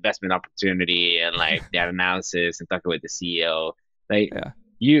about the investment opportunity and like the analysis and talk about the CEO. Like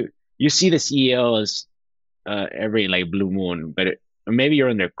you see the CEOs every like blue moon, but maybe you're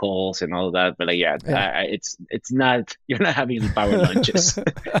on their calls and all of that. But like it's not, you're not having power lunches.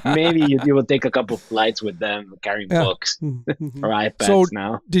 Maybe you will take a couple of flights with them carrying books or iPads. So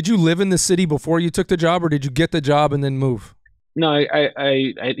now, did you live in the city before you took the job, or did you get the job and then move? No,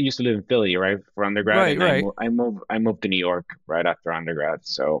 I used to live in Philly, right, for undergrad. Right. I moved to New York right after undergrad.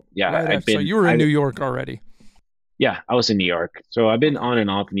 So yeah, so you were in New York already. Yeah, I was in New York. So I've been on and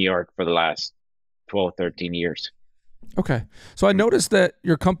off New York for the last 12, 13 years. Okay. So I noticed that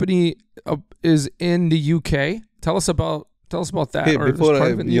your company is in the UK. Tell us about that. Hey, before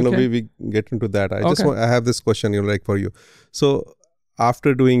we get into that, I have this question, like for you. So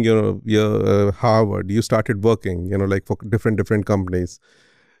after doing your Harvard, you started working, like for different companies.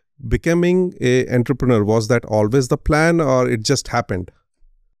 Becoming an entrepreneur, was that always the plan, or it just happened?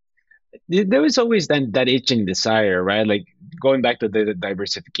 There was always that itching desire, right? Like going back to the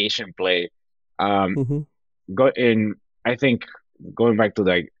diversification play. I think going back to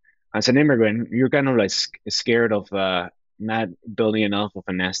like, as an immigrant, you're kind of like scared of not building enough of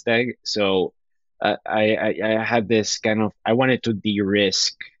a nest egg. So I had this kind of, I wanted to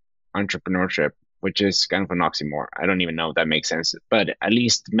de-risk entrepreneurship, which is kind of an oxymoron. I don't even know if that makes sense, but at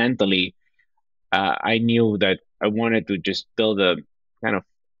least mentally, I knew that I wanted to just build a kind of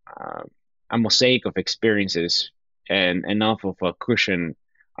a mosaic of experiences and enough of a cushion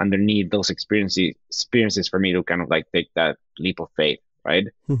underneath those experiences for me to kind of like take that leap of faith, right?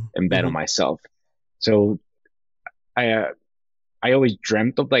 And bet on myself. So I always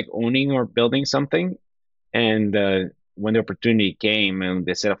dreamt of like owning or building something. And when the opportunity came and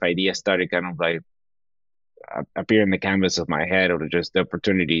the set of ideas started kind of like appear in the canvas of my head, or just the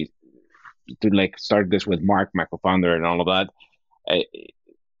opportunity to like start this with Mark, my co-founder, and all of that, I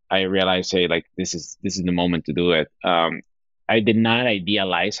I realized, hey, like this is the moment to do it. I did not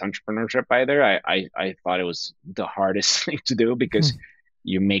idealize entrepreneurship either. I thought it was the hardest thing to do because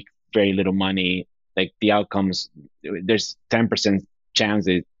you make very little money. Like the outcomes, there's 10% chance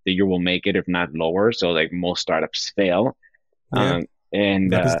that you will make it, if not lower. So like most startups fail. Yeah,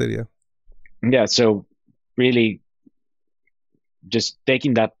 And that is there. Yeah. yeah, so really just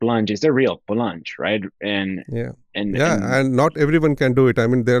taking that plunge is a real plunge, right? Yeah. And Yeah, and and not everyone can do it. I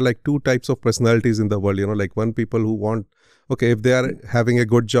mean, there are like two types of personalities in the world, like one people who want, okay, if they are having a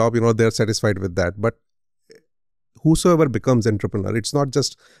good job, they're satisfied with that. But whosoever becomes entrepreneur, it's not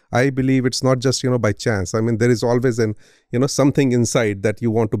just, I believe it's not just, by chance. I mean, there is always something inside that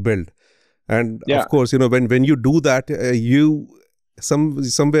you want to build. And yeah, of course, when you do that, you,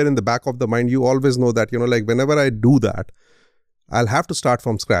 somewhere in the back of the mind, you always know that, like whenever I do that, I'll have to start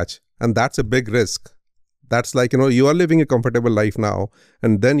from scratch. And that's a big risk. That's like, you are living a comfortable life now,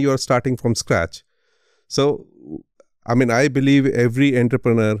 and then you are starting from scratch. So, I mean, I believe every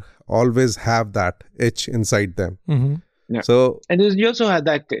entrepreneur always have that itch inside them. Mm-hmm. yeah. So, And you also had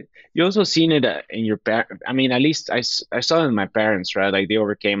that. You also seen it in your parents. I mean, at least I saw it in my parents, right? Like they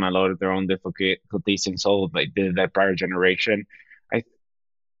overcame a lot of their own difficulties and so like that prior generation. I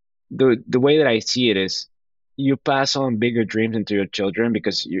the way that I see it is, you pass on bigger dreams into your children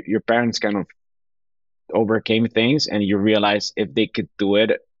because your parents kind of overcame things, and you realize if they could do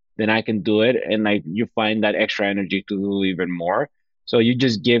it, then I can do it, and like you find that extra energy to do even more. So you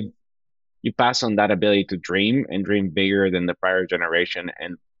pass on that ability to dream and dream bigger than the prior generation,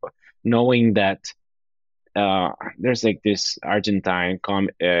 and knowing that there's like this Argentine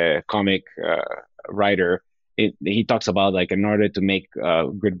comic writer. He talks about like in order to make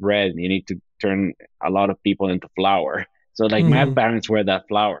good bread, you need to turn a lot of people into flour. So like my Mm-hmm. parents were that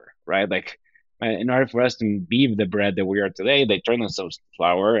flour, right? Like in order for us to be the bread that we are today, they turned themselves to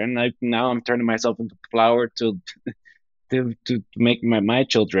flour, and like now I'm turning myself into flour to make my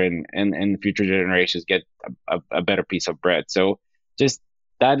children and future generations get a better piece of bread. So just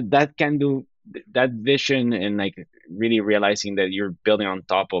that can do that vision, and like really realizing that you're building on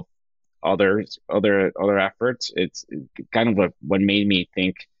top of other efforts. It's kind of what made me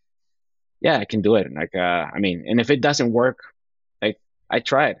think, yeah, I can do it. Like I mean, and if it doesn't work, like I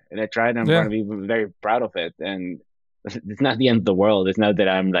tried and I tried, and I'm Yeah. going to be very proud of it. And it's not the end of the world. It's not that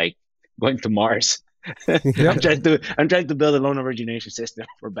I'm like going to Mars. Yep. I'm trying to build a loan origination system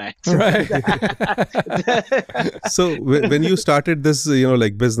for banks. Right. so when you started this,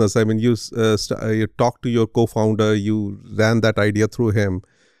 like business, I mean, you talked to your co-founder, you ran that idea through him.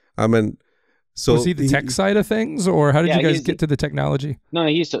 I mean, so Was he the tech side of things, or how did Yeah, you guys get to the technology? No,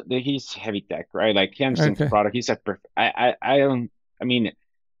 he's heavy tech, right? Like he understands the Okay. product. He's a I don't. I mean,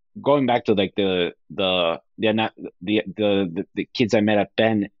 going back to like the kids I met at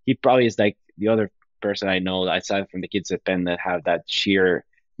Penn, he probably is like the other person I know aside from the kids at Penn that have that sheer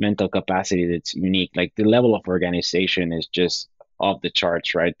mental capacity that's unique. Like the level of organization is just off the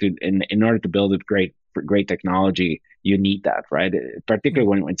charts, right? In order to build a great technology, you need that, right? Particularly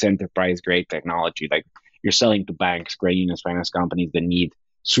when it's enterprise grade technology, like you're selling to banks, credit unions, finance companies that need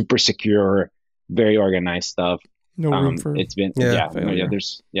super secure, very organized stuff. No room for It's been failure.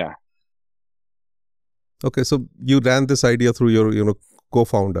 there's Okay, so you ran this idea through your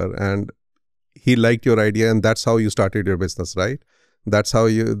co-founder, and he liked your idea, and that's how you started your business, right? That's how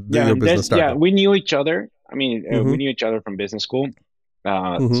your and business started. we knew each other. I mean, we Mm-hmm. knew each other from business school.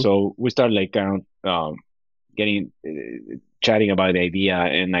 Mm-hmm. So we started like getting chatting about the idea,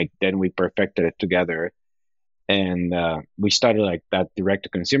 and like then we perfected it together, and we started like that direct to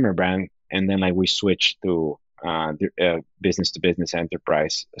consumer brand, and then like we switched to business to business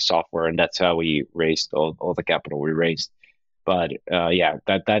enterprise software, and that's how we raised all the capital we raised. But yeah,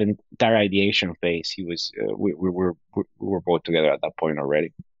 that entire ideation phase, he was we were both together at that point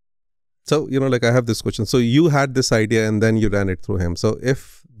already. So, like I have this question. So you had this idea and then you ran it through him. So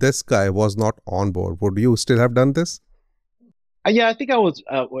if this guy was not on board, would you still have done this? Yeah, I think I was.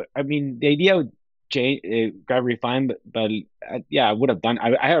 I mean, the idea would change, got refined, but yeah, I would have done.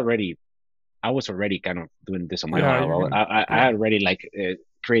 I was already kind of doing this on my Yeah, own. I had already like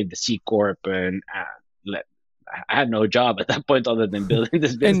created the C corp, and I had no job at that point other than building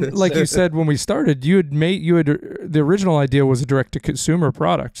this business. And like you said when we started, you had the original idea was a direct to consumer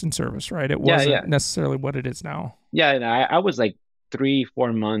product and service, right? It wasn't necessarily what it is now. Yeah, and I was like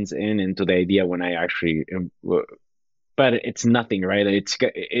 3-4 months into the idea when I actually but it's nothing, right? It's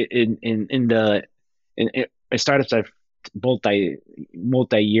in startups are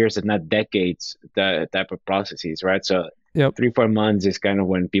multi years and not decades, the type of processes, right? So Yep. 3 4 months is kind of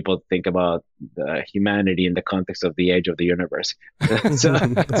when people think about the humanity in the context of the age of the universe. so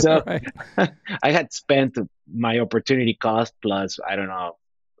Right. I had spent my opportunity cost plus, I don't know,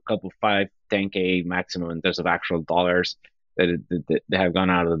 a couple 5-10K maximum in terms of actual dollars that have gone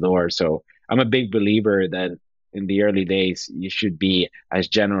out of the door. So I'm a big believer that in the early days you should be as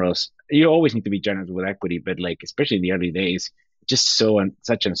generous. You always need to be generous with equity, but like especially in the early days, just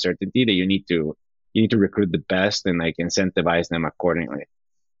such uncertainty that you need to recruit the best and like incentivize them accordingly.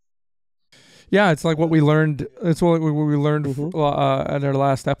 Yeah, it's like what we learned. It's what we learned Mm-hmm. at our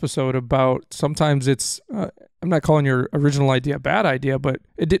last episode about sometimes it's. I'm not calling your original idea a bad idea, but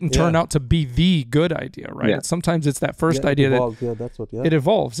it didn't turn out to be the good idea, right? Yeah. Sometimes it's that first Yeah, it idea evolves. Yeah, that's what. Yeah. it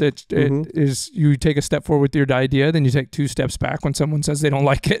evolves. It is you take a step forward with your idea, then you take 2 steps back when someone says they don't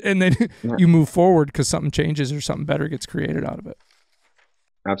like it, and then Yeah. you move forward because something changes or something better gets created out of it.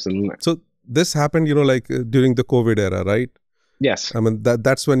 Absolutely. So this happened, like during the COVID era, right? Yes. I mean,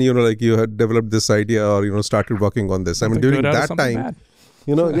 that's when, like you had developed this idea or, started working on this. I mean, Something during good out of that something time,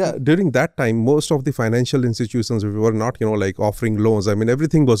 bad. yeah, during that time, most of the financial institutions were not, like offering loans. I mean,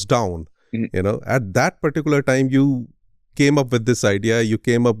 everything was down, Mhm. At that particular time, you came up with this idea, you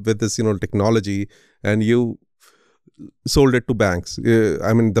came up with this, technology, and you sold it to banks.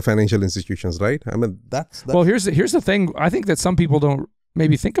 I mean, the financial institutions, right? I mean, that's Well, here's the thing. I think that some people don't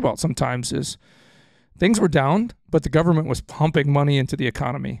maybe think about sometimes is things were down, but the government was pumping money into the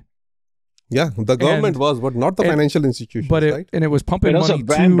economy. yeah, the government was, but not the financial institutions, But right? it was pumping But also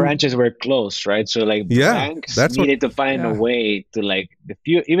money branches were closed, right? So like Yeah, banks that's what. needed to find a way to like the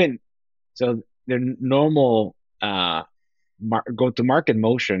few even so their normal go to market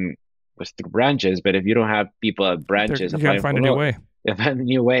motion was through branches, but if you don't have people at branches you got to applying find for a new loan, way. you find a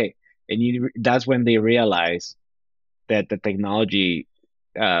new way, and that's when they realize that the technology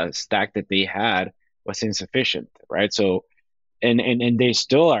stack that they had was insufficient, right? So and they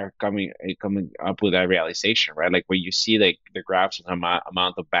still are coming up with that realization, right? Like where you see like the graphs of the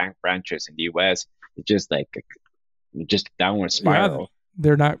amount of bank branches in the U.S., it's just downward spiral.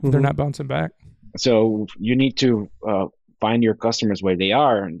 They're not Mhm. bouncing back. So you need to find your customers where they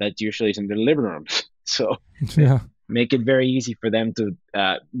are, and that usually is in their living rooms. So Yeah. make it very easy for them to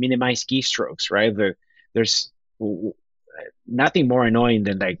minimize keystrokes, right? There's nothing more annoying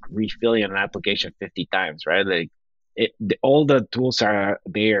than like refilling an application 50 times, right? Like all the tools are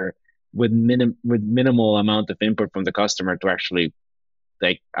there with minimal amount of input from the customer to actually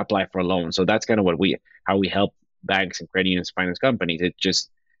like apply for a loan. So that's kind of how we help banks and credit unions, finance companies. It just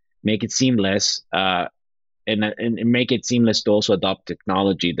make it seamless, and make it seamless to also adopt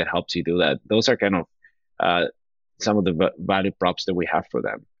technology that helps you do that. Those are kind of some of the value props that we have for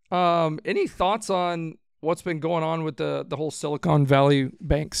them. Any thoughts on what's been going on with the whole Silicon Valley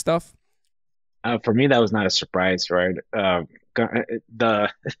Bank stuff? For me, that was not a surprise, right? The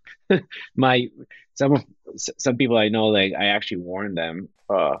my some people I know, like I actually warned them.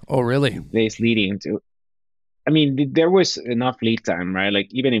 Oh, really? Days leading to. I mean, there was enough lead time, right? Like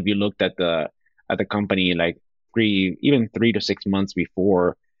even if you looked at the company like 3 to 6 months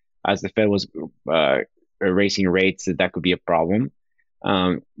before, as the Fed was raising rates, that could be a problem.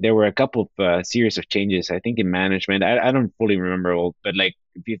 There were a couple of series of changes, I think, in management. I don't fully remember all, but like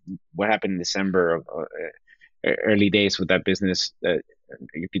what happened in December of early days with that business,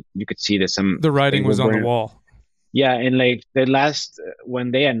 you could see that the writing was on the weren't. wall. Yeah, and like the last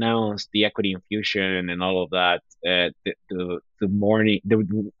when they announced the equity infusion and all of that, the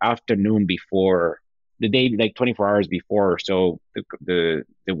afternoon before, the day like 24 hours before or so, they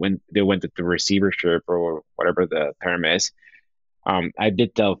went to the receivership or whatever the term is. I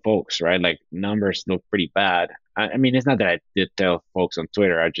did tell folks, right, like numbers look pretty bad. I mean, it's not that I did tell folks on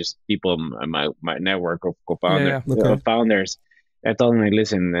Twitter. I just people in my network of co-founder Okay. founders. I told them, like,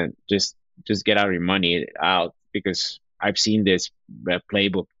 listen, just get out your money out because I've seen this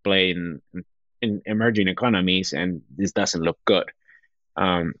playbook play in emerging economies, and this doesn't look good.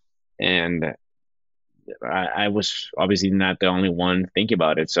 And I was obviously not the only one thinking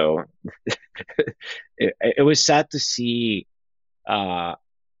about it. So it was sad to see a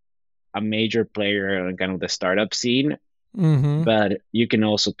major player in kind of the startup scene, but you can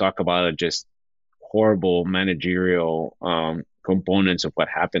also talk about just horrible managerial components of what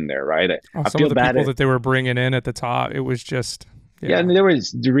happened there, right? I Some feel of the bad people that they were bringing in at the top, it was just yeah, and there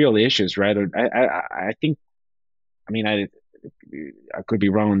was the real issues, right? I think, I mean, I could be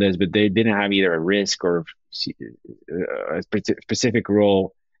wrong on this, but they didn't have either a risk or a specific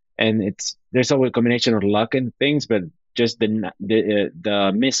role, and there's always a combination of luck and things, but just the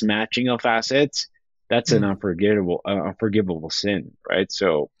mismatching of assets, that's an unforgivable sin, right?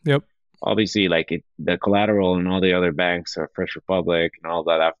 So Yep. obviously, like the collateral and all the other banks, First Republic and all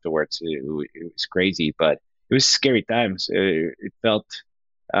that afterwards, it was crazy, but it was scary times. It felt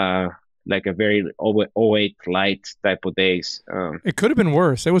uh, like a very '08 light type of days. It could have been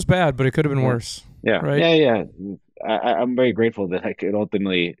worse. It was bad, but it could have been Yeah, worse. yeah, Right. yeah. I'm very grateful that like it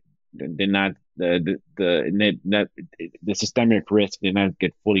ultimately did not the systemic risk did not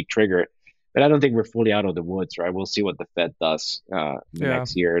get fully triggered. But I don't think we're fully out of the woods, right? We'll see what the Fed does the Yeah.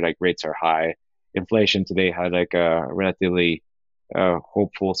 next year. Like rates are high. Inflation today had like a relatively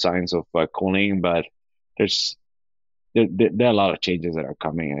hopeful signs of cooling, but there's there are a lot of changes that are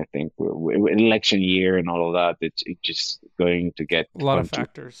coming. I think election year and all of that, it's just going to get A lot of funky.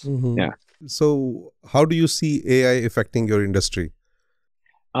 factors. Yeah. So how do you see AI affecting your industry?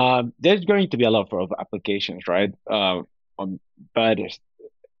 There's going to be a lot of applications, right? But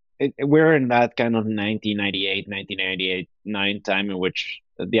we're in that kind of 1998, 9 time in which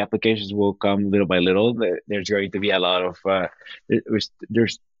the applications will come little by little. There's going to be a lot of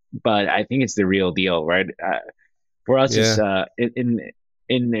but I think it's the real deal, right? For us, it's Yeah.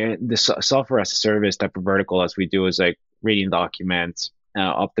 in the software as a service type of vertical as we do is like reading documents,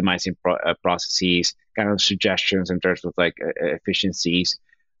 optimizing processes, kind of suggestions in terms of like efficiencies.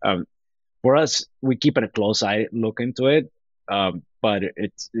 Um, for us, we keep a close eye look into it, but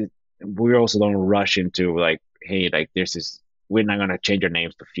we also don't rush into like, hey, like this is we're not gonna change our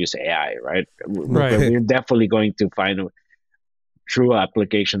names to Fuse AI, right? Right. But we're definitely going to find true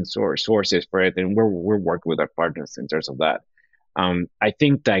applications or sources for it, and we're working with our partners in terms of that. I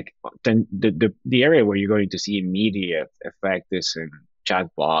think like then the area where you're going to see immediate effect is in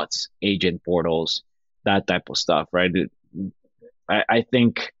chatbots, agent portals, that type of stuff, right? I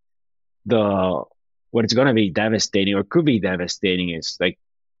think the what it's going to be devastating or could be devastating is like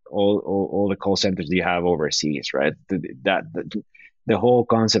all the call centers you have overseas, right? The whole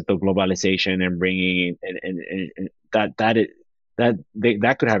concept of globalization and bringing and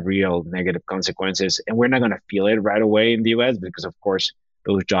that could have real negative consequences, and we're not going to feel it right away in the US because of course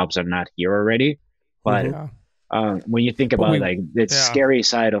those jobs are not here already. But Yeah. when you think But about we, like the yeah. scary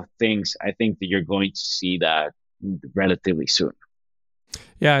side of things, I think that you're going to see that relatively soon.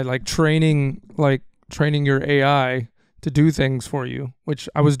 Yeah, like training your AI to do things for you, which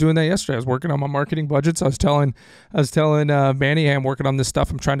I was doing that yesterday. I was working on my marketing budgets. I was telling Manny, hey, I'm working on this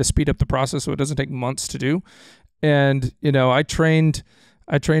stuff. I'm trying to speed up the process so it doesn't take months to do. And I trained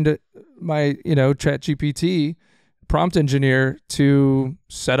my ChatGPT prompt engineer to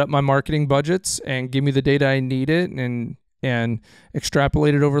set up my marketing budgets and give me the data I needed and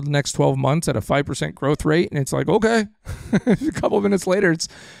extrapolate it over the next 12 months at a 5% growth rate. And it's like, okay, a couple of minutes later,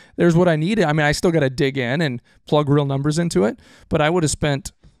 there's what I needed. I mean, I still got to dig in and plug real numbers into it, but I would have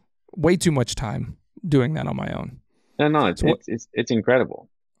spent way too much time doing that on my own. No, it's incredible.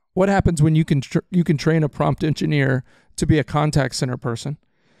 What happens when you can train a prompt engineer to be a contact center person?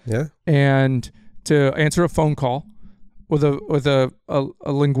 Yeah. And to answer a phone call with a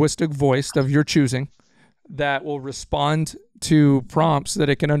linguistic voice of your choosing that will respond to prompts that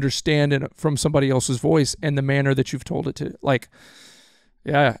it can understand from somebody else's voice in the manner that you've told it to. Like,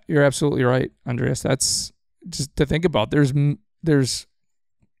 yeah, you're absolutely right, Andres. That's just to think about. There's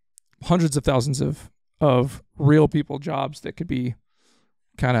hundreds of thousands of real people jobs that could be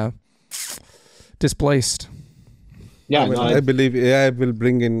kind of displaced. Yeah, I believe AI will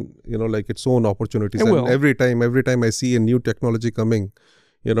bring in, like its own opportunities. It will. Every time I see a new technology coming,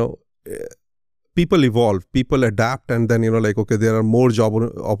 people evolve, people adapt, and then, like, okay, there are more job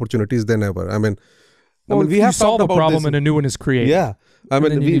opportunities than ever. I mean, we have solved a problem and a new one is created. Yeah. I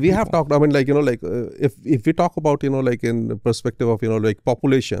mean, we have talked, I mean, like, if we talk about, like in the perspective of, like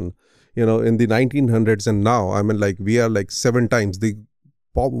population, in the 1900s and now, I mean, like we are like 7 times the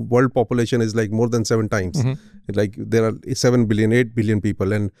world population is like more than 7 times. Like there are 7 billion, 8 billion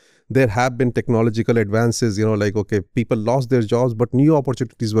people, and there have been technological advances, like, okay, people lost their jobs, but new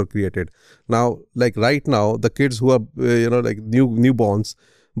opportunities were created. Now, like right now, the kids who are, like newborns,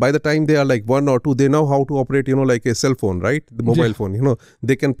 by the time they are like 1 or 2, they know how to operate, like a cell phone, right? The mobile phone,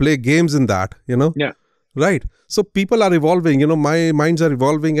 they can play games in that, Yeah. Right. So people are evolving, my minds are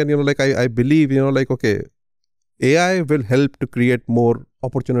evolving, and, like, I believe, like, okay, AI will help to create more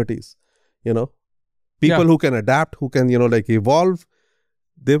opportunities, people who can adapt, who can, like evolve,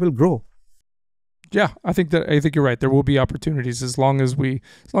 they will grow. Yeah, I think you're right. There will be opportunities as long as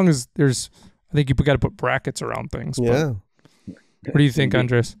there's, I think you got to put brackets around things. Yeah. What do you think,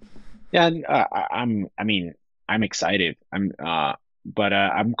 Andres? Yeah, I'm excited. I'm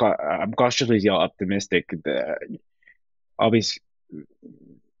cautiously optimistic. obviously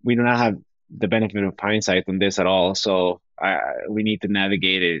we do not have the benefit of hindsight on this at all. So we need to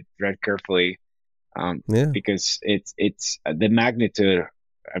navigate it very carefully, because it's the magnitude.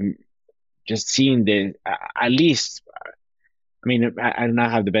 Just seeing the at least. I mean, I do not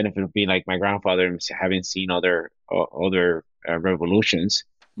have the benefit of being like my grandfather and having seen other revolutions,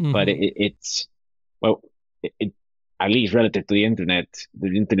 but it's well, at least relative to the internet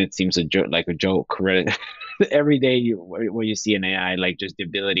seems like a joke. Right? Every day when you see an AI, like just the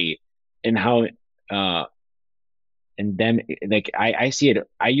ability and how, and then like I see it,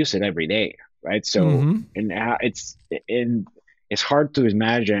 I use it every day, right? So and it's hard to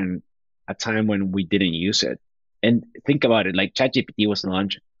imagine a time when we didn't use it. And think about it, like ChatGPT was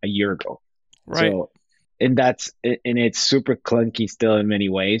launched a year ago. Right. So, and it's super clunky still in many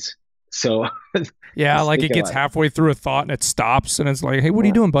ways. So yeah, like it gets halfway through a thought and it stops and it's like, hey, what are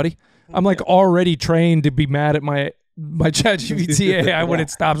you doing, buddy? I'm like already trained to be mad at my ChatGPT AI when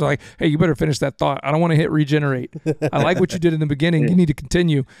it stops. I'm like, hey, you better finish that thought. I don't want to hit regenerate. I like what you did in the beginning. You need to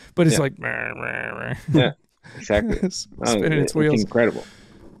continue. But it's like, yeah, exactly. Spinning its wheels. It's incredible.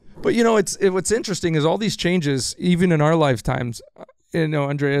 But what's interesting is all these changes, even in our lifetimes.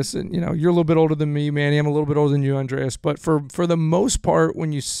 Andreas, and you're a little bit older than me, Manny. I'm a little bit older than you, Andreas. But for the most part,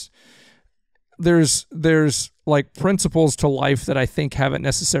 when there's like principles to life that I think haven't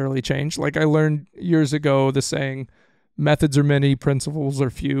necessarily changed. Like I learned years ago the saying, methods are many, principles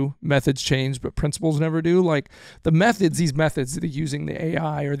are few. Methods change, but principles never do. Like these methods that are using the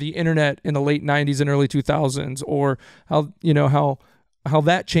AI or the internet in the late 90s and early 2000s, or how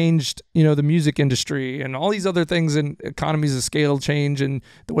that changed, the music industry and all these other things, and economies of scale change and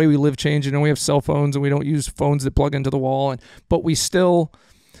the way we live change. We have cell phones and we don't use phones that plug into the wall, but we still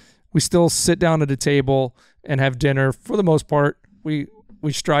sit down at a table and have dinner. For the most part, we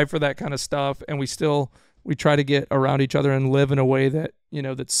strive for that kind of stuff, and we try to get around each other and live in a way that,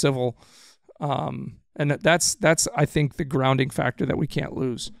 that's civil. And that's I think the grounding factor that we can't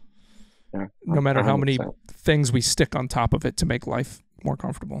lose. Yeah, no matter 100%. How many things we stick on top of it to make life more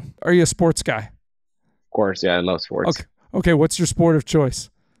comfortable. Are you a sports guy? Of course, yeah, I love sports. Okay. What's your sport of choice?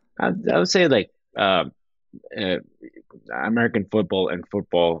 I would say like American football and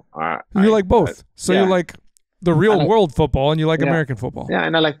football. You like both, so you like the real world football and you like American football. Yeah,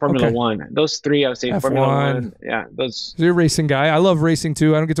 and I like Formula One. Those three, I would say F1. Formula One. Yeah, those. So you're a racing guy. I love racing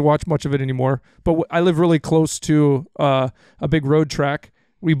too. I don't get to watch much of it anymore, but I live really close to a big road track.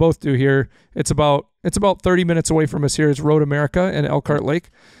 We both do here. It's about 30 minutes away from us here. It's Road America in Elkhart Lake.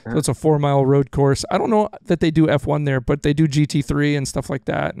 So it's a 4-mile road course. I don't know that they do F1 there, but they do GT3 and stuff like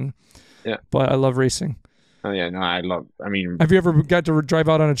that. But I love racing. Oh yeah, no, have you ever got to drive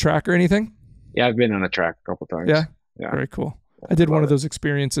out on a track or anything? Yeah, I've been on a track a couple times. Yeah. Very cool. I did one of those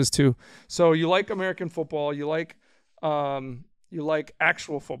experiences too. So you like American football, you like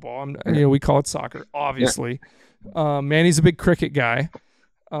actual football. We call it soccer, obviously. Yeah. Manny's a big cricket guy.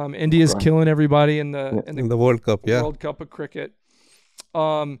 India's killing everybody in the World Cup, World Cup of cricket.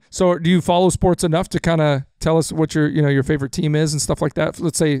 So do you follow sports enough to kind of tell us what your favorite team is and stuff like that?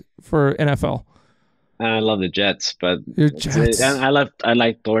 Let's say for NFL. I love the Jets, but Jets. I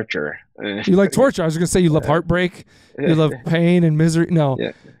like torture. You like torture? I was gonna say you love heartbreak, you love pain and misery. No.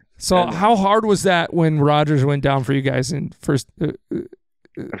 Yeah. So how hard was that when Rodgers went down for you guys in first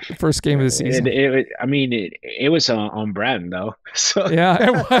game of the season? It was on brand though. So yeah,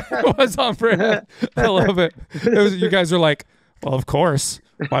 it was on brand. I love it. You guys were like, well, of course.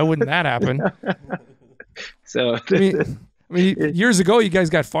 Why wouldn't that happen? So years ago, you guys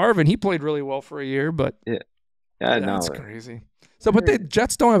got Favre, and he played really well for a year. But that's crazy. So, but the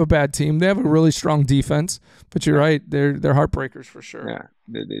Jets don't have a bad team. They have a really strong defense. But you're right; they're heartbreakers for sure. Yeah,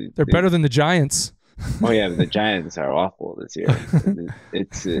 they're better than the Giants. Oh yeah, the Giants are awful this year.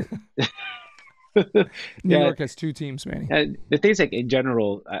 It's New York has two teams, Manny. The things like in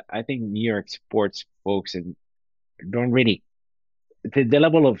general, I think New York sports folks don't really the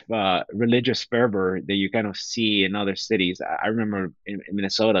level of religious fervor that you kind of see in other cities. I remember in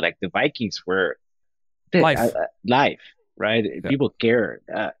Minnesota, like the Vikings were life, right? Yeah. People care.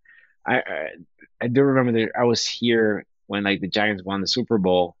 I do remember that I was here when like the Giants won the Super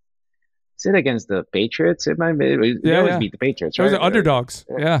Bowl. Is it against the Patriots? They always beat the Patriots, right? Those are underdogs.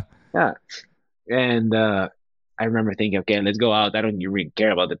 Yeah. And I remember thinking, okay, let's go out. I don't really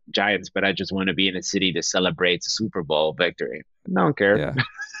care about the Giants, but I just want to be in a city that celebrates a Super Bowl victory. I don't care. Yeah.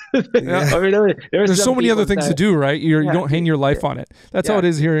 There's so many other things to do, right? You don't hang your life on it. That's how it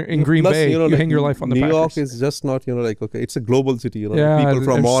is here in Green Bay. You hang your life on the Packers. New York is just not, it's a global city. People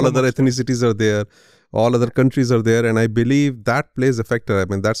from all other ethnicities are there. All other countries are there. And I believe that plays a factor.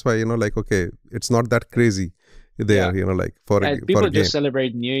 That's why, it's not that crazy. there, you know, like for And a people game. just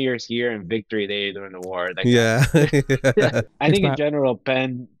celebrate New Year's here and Victory Day during the war. Like, Yeah. yeah. I think in not. general,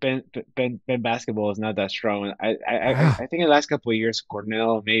 Penn basketball is not that strong. I think in the last couple of years,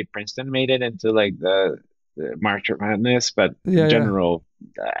 Cornell, maybe Princeton made it into like the March Madness, but Yeah, in general,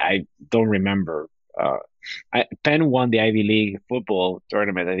 I don't remember. Penn won the Ivy League football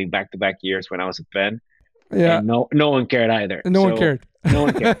tournament, I think, back-to-back years when I was at Penn, yeah. and no one cared either. No one So cared. no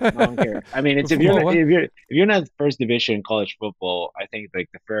one cared. No one cared. I mean, it's if Well, what? you're not first division college football, I think like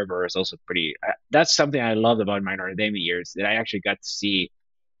the fervor is also pretty. That's something I loved about my Notre Dame years, that I actually got to see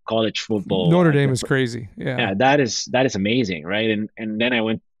college football. Notre like, Dame is crazy. Yeah. yeah, that is amazing, right? And then I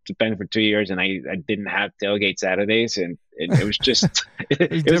went to Penn for 2 years, and I didn't have tailgate Saturdays, and it was just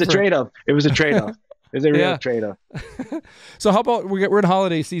it was a trade-off. It was a trade-off. It was a real Yeah. trade-off. So how about we're in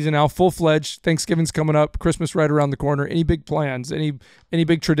holiday season now, full-fledged. Thanksgiving's coming up, Christmas right around the corner. Any big plans? Any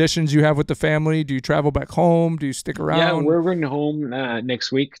big traditions you have with the family? Do you travel back home? Do you stick around? Yeah, we're going home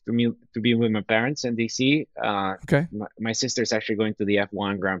next week to be with my parents in DC. Okay. My sister's actually going to the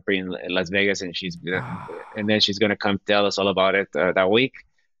F1 Grand Prix in Las Vegas, and and then she's going to come tell us all about it that week.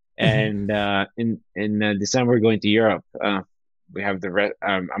 And in December, we're going to Europe. We have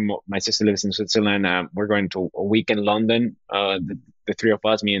my sister lives in Switzerland. We're going to a week in London. The three of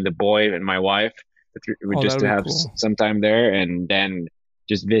us, me and the boy and my wife, just to have cool. some time there, and then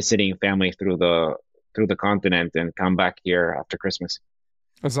just visiting family through the continent, and come back here after Christmas.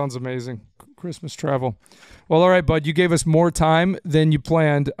 That sounds amazing. Christmas travel. Well, all right, bud. You gave us more time than you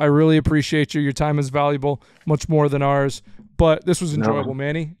planned. I really appreciate you. Your time is valuable, much more than ours. But this was enjoyable,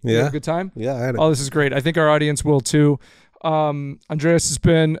 Manny. You had a good time? Yeah, I had it. Oh, this is great. I think our audience will too. Andres, it's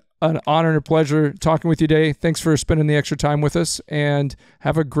been an honor and a pleasure talking with you today. Thanks for spending the extra time with us, and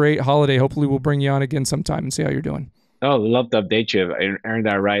have a great holiday. Hopefully we'll bring you on again sometime and see how you're doing. Oh, love to update you. I earned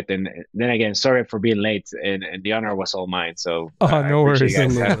that right. And then again, sorry for being late, and the honor was all mine. So no worries. You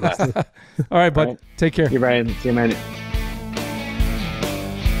guys. All right, bud. All right. Take care. See you, Brian. See you, man.